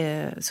that,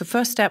 so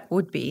first step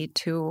would be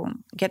to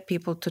get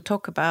people to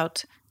talk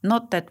about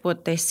not that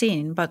what they're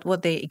seeing, but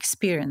what they're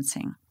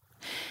experiencing.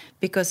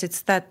 Because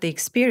it's the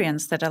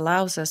experience that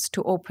allows us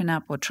to open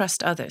up or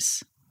trust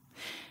others.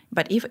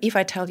 But if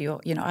I tell you,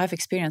 I've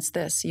experienced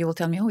this, you will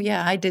tell me, oh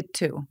yeah, I did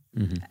too.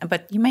 Mm-hmm.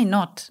 But you may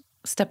not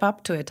step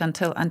up to it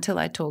until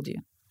I told you.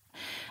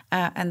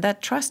 And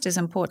that trust is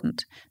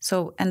important.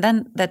 So, and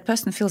then that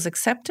person feels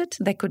accepted,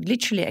 they could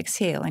literally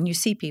exhale, and you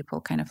see people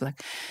kind of like,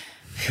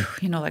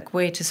 like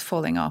weight is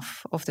falling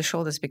off the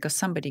shoulders because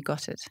somebody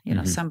got it,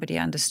 somebody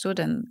understood,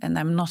 and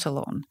I'm not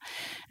alone.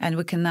 And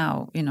we can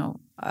now,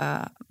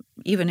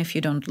 even if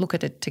you don't look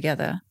at it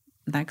together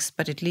next,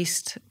 but at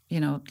least,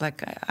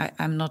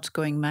 I'm not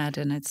going mad,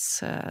 and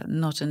it's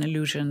not an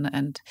illusion,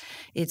 and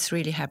it's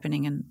really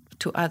happening and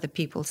to other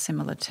people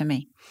similar to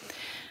me.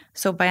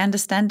 So by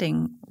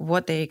understanding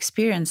what they're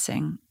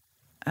experiencing,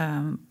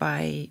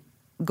 by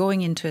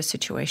going into a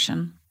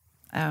situation,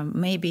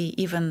 maybe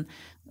even,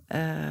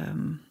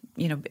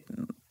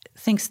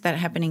 things that are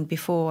happening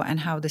before and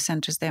how this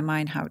enters their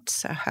mind, how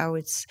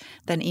it's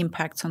then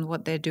impacts on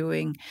what they're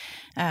doing,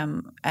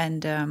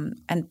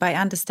 and by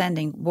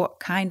understanding what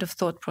kind of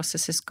thought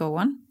processes go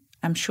on,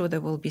 I'm sure there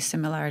will be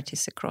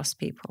similarities across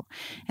people,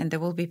 and there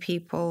will be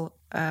people.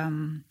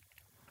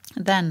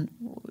 Then,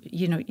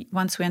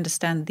 once we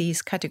understand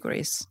these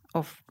categories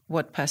of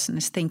what person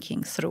is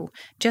thinking through,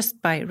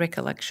 just by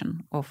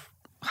recollection of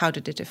how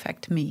did it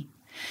affect me,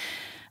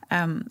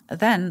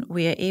 then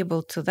we are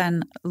able to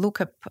then look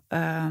up,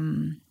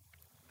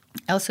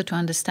 also to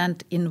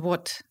understand in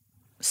what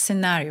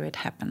scenario it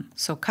happened.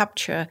 So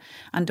capture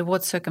under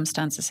what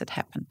circumstances it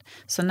happened.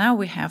 So now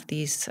we have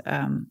these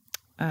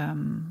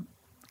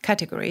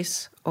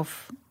categories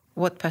of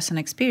what person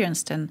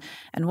experienced and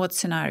what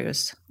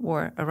scenarios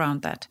were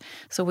around that.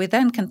 So we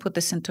then can put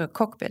this into a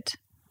cockpit,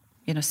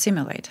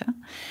 simulator,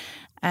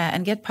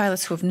 and get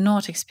pilots who have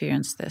not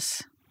experienced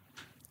this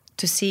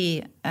to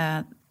see.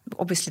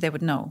 Obviously, they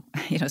would know,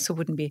 so it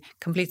wouldn't be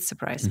complete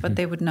surprise, but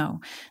they would know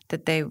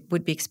that they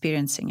would be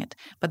experiencing it,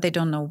 but they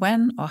don't know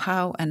when or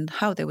how and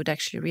how they would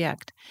actually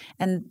react.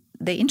 And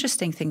the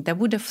interesting thing, they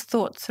would have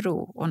thought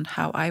through on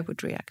how I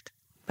would react.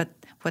 But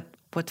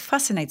what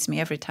fascinates me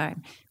every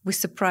time, we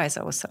surprise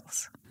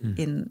ourselves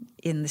in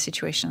the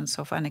situations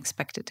of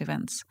unexpected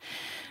events,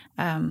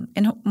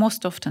 and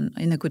most often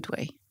in a good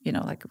way.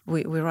 Like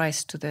we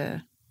rise to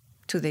the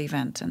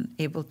event and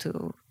able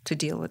to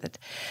deal with it.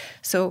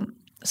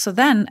 So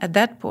then at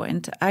that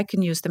point, I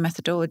can use the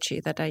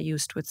methodology that I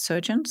used with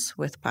surgeons,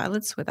 with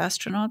pilots, with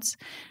astronauts,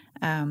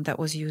 that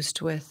was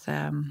used with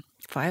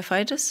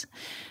firefighters,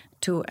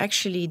 to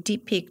actually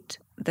depict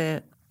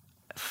the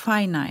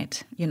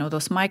finite,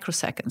 those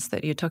microseconds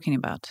that you're talking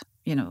about,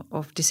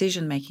 of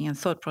decision making and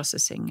thought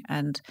processing,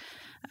 and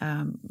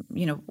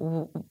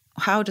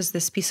how does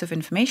this piece of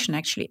information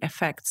actually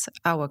affects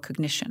our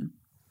cognition.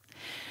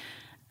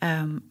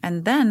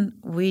 And then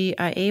we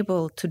are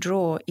able to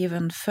draw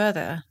even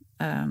further,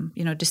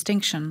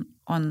 distinction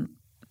on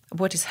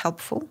what is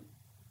helpful,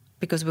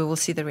 because we will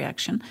see the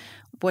reaction,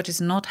 what is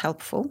not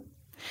helpful,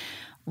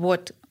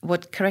 what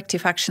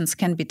corrective actions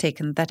can be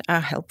taken that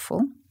are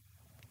helpful.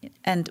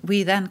 And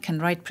we then can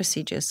write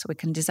procedures, we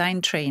can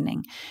design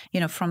training.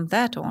 From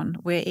that on,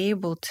 we're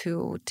able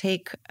to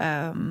take,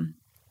 some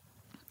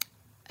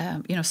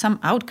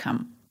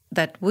outcome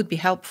that would be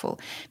helpful.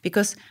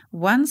 Because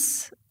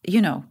once,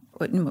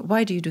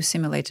 why do you do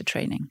simulator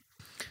training?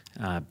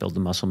 Build the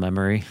muscle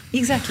memory.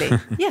 Exactly.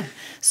 Yeah.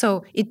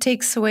 So it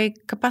takes away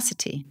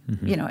capacity,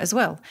 as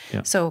well.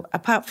 Yeah. So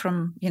apart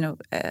from,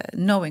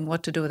 knowing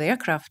what to do with the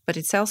aircraft, but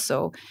it's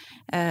also,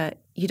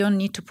 you don't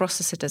need to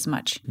process it as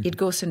much. It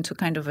goes into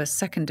kind of a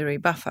secondary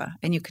buffer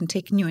and you can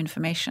take new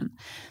information.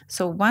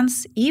 So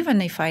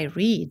even if I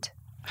read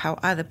how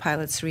other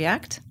pilots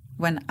react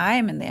when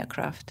I'm in the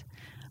aircraft,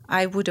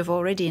 I would have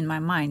already in my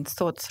mind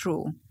thought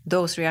through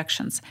those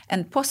reactions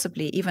and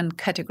possibly even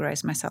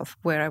categorize myself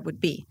where I would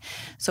be.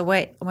 So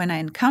when I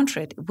encounter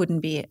it, it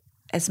wouldn't be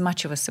as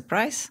much of a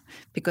surprise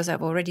because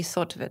I've already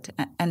thought of it.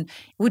 And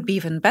it would be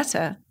even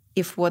better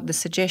if what the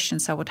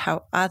suggestions are,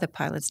 how other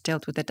pilots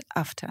dealt with it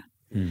after,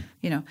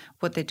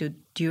 what they do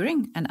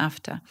during and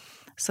after.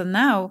 So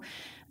now,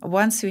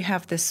 once we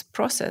have this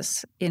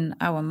process in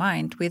our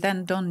mind, we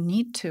then don't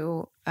need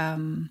to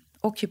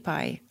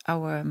occupy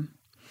our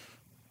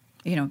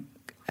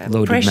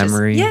loaded precious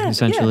memory,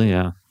 essentially.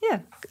 Yeah.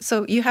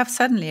 So you have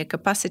suddenly a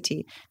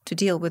capacity to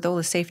deal with all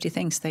the safety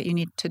things that you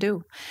need to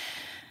do.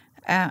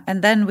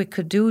 And then we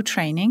could do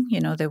training.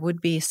 There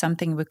would be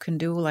something we can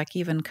do, like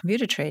even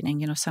computer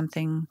training,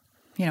 something,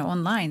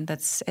 online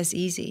that's as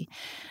easy.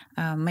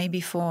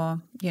 Maybe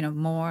for,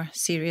 more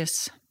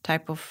serious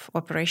type of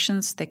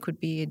operations, there could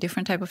be a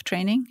different type of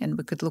training, and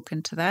we could look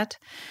into that,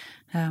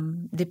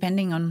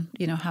 depending on,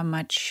 how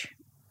much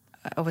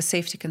of a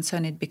safety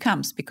concern it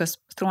becomes, because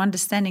through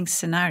understanding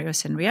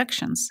scenarios and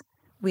reactions,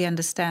 we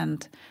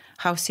understand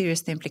how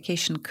serious the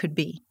implication could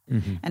be,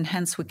 and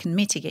hence we can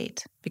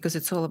mitigate because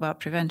it's all about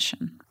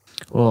prevention.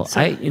 Well, So,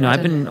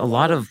 a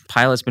lot of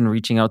pilots been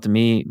reaching out to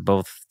me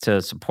both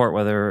to support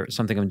whether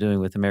something I'm doing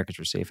with Americans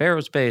for Safe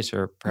Aerospace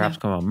or perhaps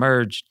come on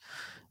Merged.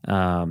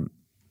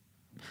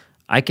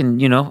 I can,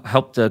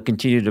 help to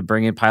continue to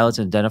bring in pilots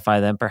and identify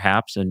them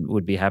perhaps, and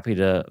would be happy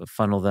to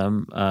funnel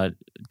them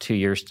to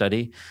your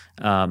study,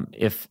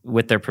 if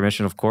with their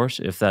permission, of course,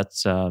 if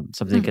that's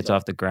something that gets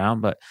off the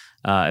ground. But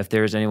if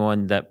there's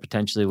anyone that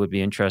potentially would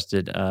be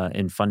interested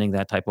in funding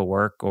that type of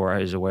work or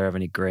is aware of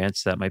any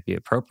grants that might be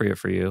appropriate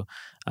for you,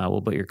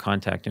 we'll put your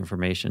contact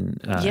information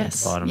at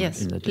the bottom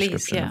in the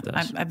description of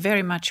this. I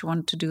very much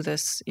want to do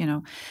this,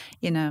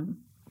 in a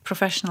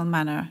professional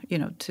manner,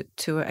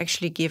 to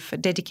actually give a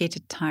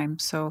dedicated time.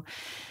 So,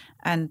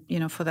 and,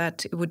 for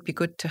that, it would be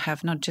good to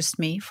have not just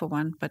me for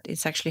one, but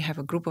it's actually have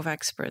a group of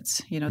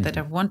experts, that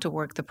I want to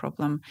work the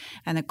problem,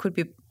 and it could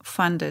be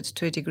funded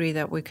to a degree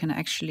that we can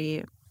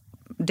actually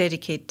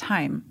dedicate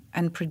time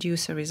and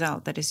produce a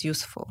result that is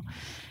useful.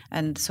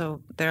 And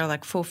so there are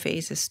like 4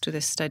 phases to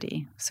this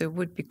study. So it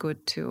would be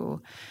good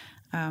to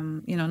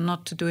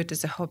not to do it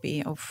as a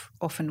hobby of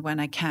often when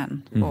I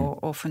can, or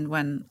often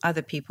when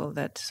other people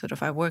that sort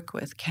of I work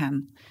with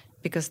can,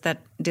 because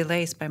that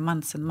delays by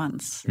months and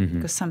months,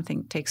 because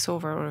something takes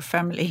over, or a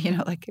family,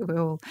 like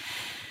we're all,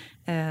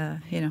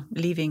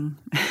 leaving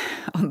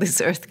on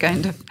this earth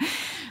kind of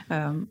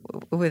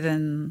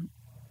within,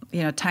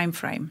 time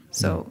frame.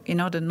 So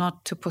in order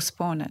not to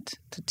postpone it,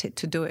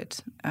 to do it,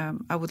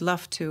 I would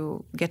love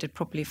to get it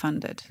properly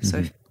funded.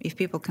 So if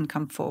people can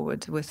come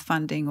forward with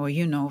funding, or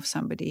of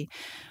somebody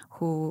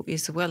who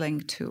is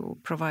willing to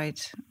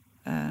provide,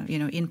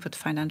 input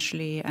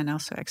financially and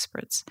also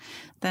experts,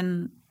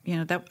 then,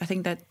 I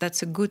think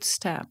that's a good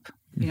step,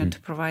 to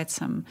provide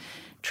some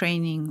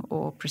training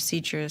or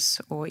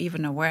procedures or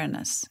even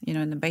awareness,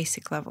 in the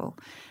basic level.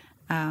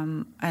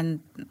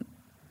 And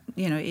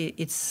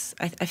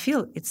I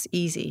feel it's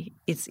easy.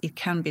 It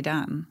can be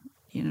done.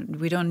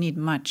 We don't need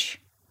much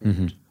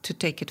to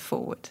take it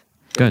forward.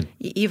 Good.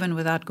 Even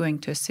without going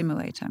to a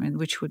simulator,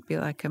 which would be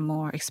like a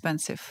more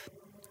expensive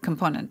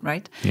component,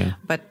 right? Yeah.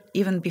 But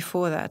even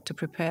before that, to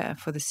prepare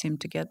for the sim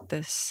to get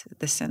the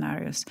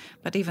scenarios.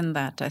 But even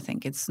that, I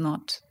think it's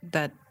not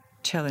that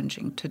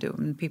challenging to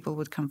do. People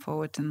would come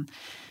forward, and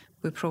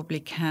we probably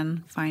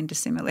can find a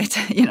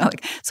simulator.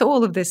 So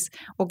all of these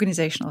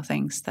organizational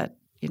things that,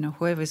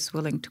 whoever is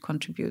willing to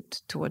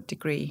contribute to what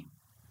degree,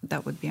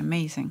 that would be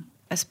amazing.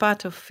 As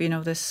part of,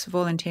 this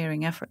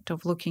volunteering effort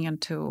of looking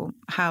into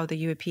how the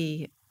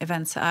UAP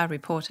events are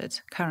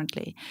reported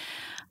currently,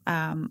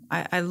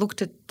 I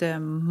looked at the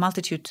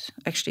multitude,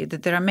 actually,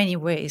 that there are many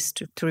ways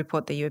to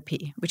report the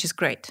UAP, which is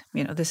great.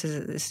 This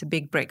is a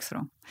big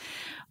breakthrough.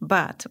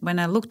 But when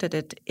I looked at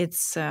it,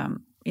 it's,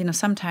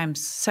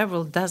 sometimes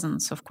several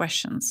dozens of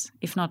questions,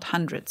 if not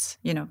hundreds,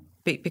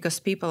 because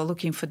people are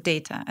looking for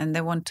data and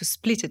they want to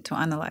split it to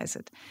analyze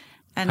it.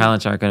 And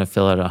pilots aren't going to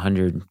fill out a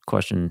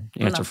 100-question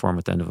answer form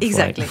at the end of a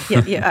flight.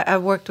 Exactly. I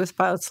worked with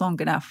pilots long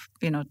enough,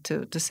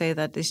 to say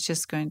that it's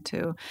just going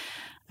to,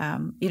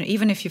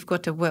 even if you've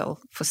got a will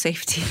for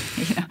safety,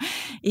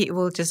 it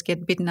will just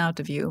get bitten out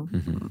of you,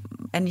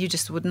 and you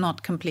just would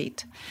not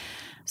complete.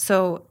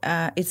 So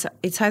it's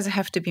either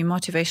have to be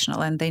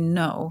motivational, and they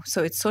know.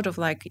 So it's sort of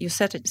like you're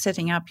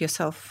setting up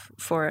yourself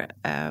for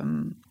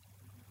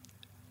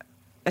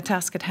a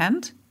task at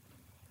hand,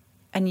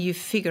 and you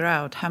figure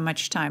out how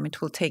much time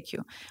it will take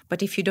you.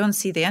 But if you don't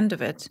see the end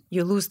of it,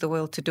 you lose the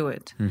will to do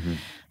it.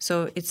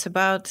 So it's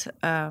about,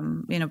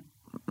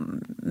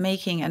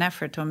 making an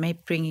effort or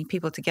bringing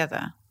people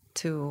together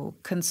to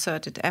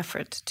concerted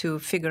effort to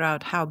figure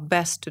out how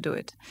best to do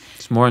it.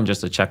 It's more than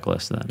just a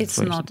checklist then. It's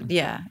not,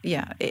 yeah.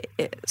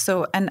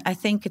 So, and I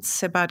think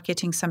it's about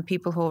getting some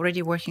people who are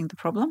already working the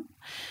problem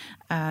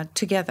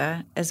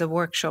together as a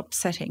workshop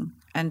setting,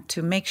 and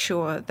to make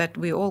sure that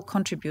we all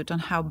contribute on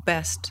how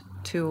best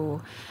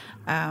to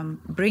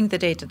bring the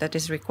data that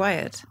is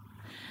required.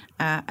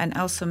 And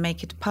also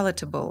make it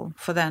palatable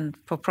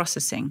for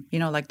processing,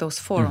 like those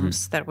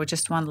forums that were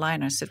just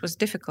one-liners. It was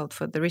difficult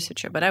for the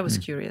researcher, but I was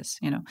curious,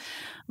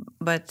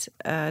 But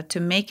to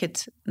make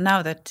it,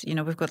 now that,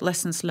 we've got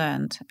lessons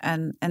learned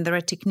and there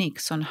are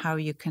techniques on how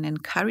you can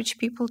encourage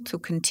people to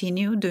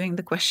continue doing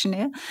the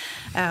questionnaire,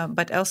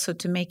 but also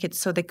to make it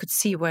so they could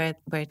see where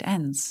it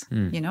ends,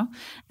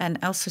 and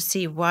also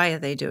see why are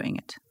they doing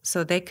it.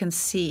 So they can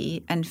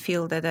see and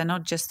feel that they're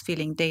not just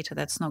feeling data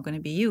that's not going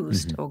to be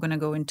used or going to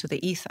go into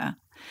the ether.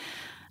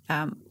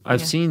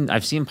 I've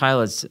seen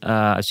pilots.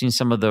 I've seen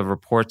some of the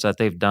reports that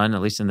they've done,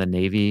 at least in the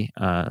Navy,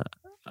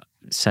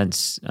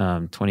 since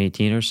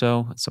 2018 or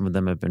so. Some of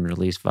them have been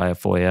released via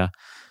FOIA.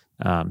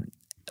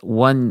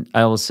 One,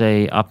 I will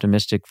say,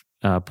 optimistic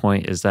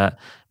point is that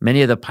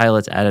many of the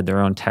pilots added their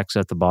own text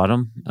at the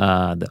bottom,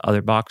 the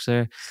other box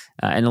there,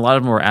 and a lot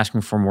of them were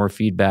asking for more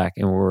feedback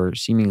and were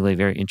seemingly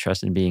very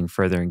interested in being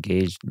further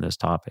engaged in this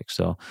topic.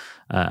 So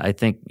I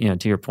think,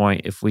 to your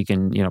point, if we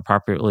can,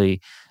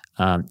 properly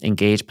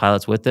engage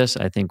pilots with this,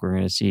 I think we're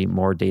going to see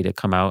more data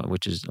come out,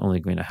 which is only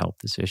going to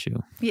help this issue.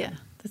 Yeah,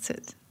 that's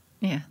it.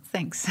 Yeah,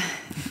 thanks.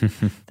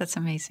 That's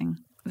amazing.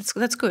 That's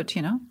good,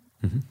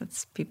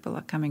 That's people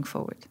are coming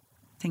forward.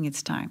 I think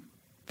it's time.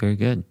 Very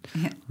good.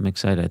 Yeah. I'm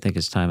excited. I think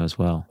it's time as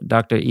well.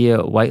 Dr. Ia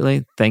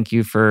Whiteley, thank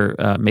you for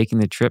making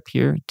the trip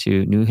here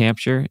to New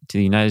Hampshire, to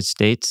the United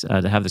States,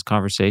 to have this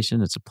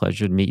conversation. It's a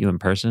pleasure to meet you in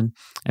person.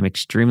 I'm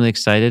extremely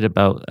excited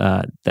about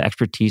the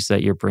expertise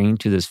that you're bringing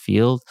to this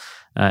field,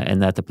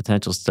 and that the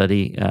potential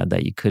study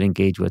that you could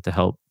engage with to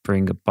help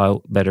bring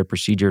about better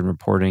procedure and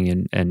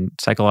reporting and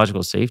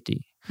psychological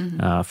safety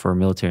for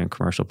military and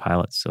commercial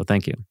pilots. So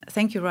thank you.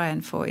 Thank you,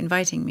 Ryan, for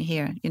inviting me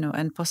here,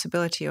 and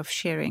possibility of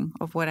sharing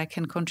of what I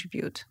can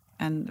contribute.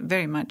 And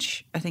very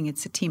much, I think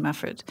it's a team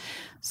effort.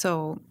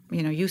 So,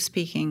 you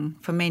speaking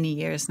for many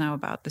years now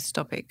about this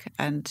topic,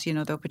 and,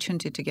 the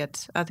opportunity to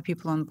get other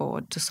people on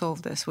board to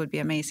solve this would be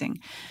amazing.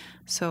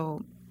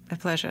 So, a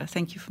pleasure.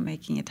 Thank you for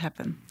making it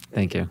happen.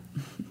 Thank you.